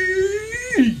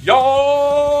 See ya!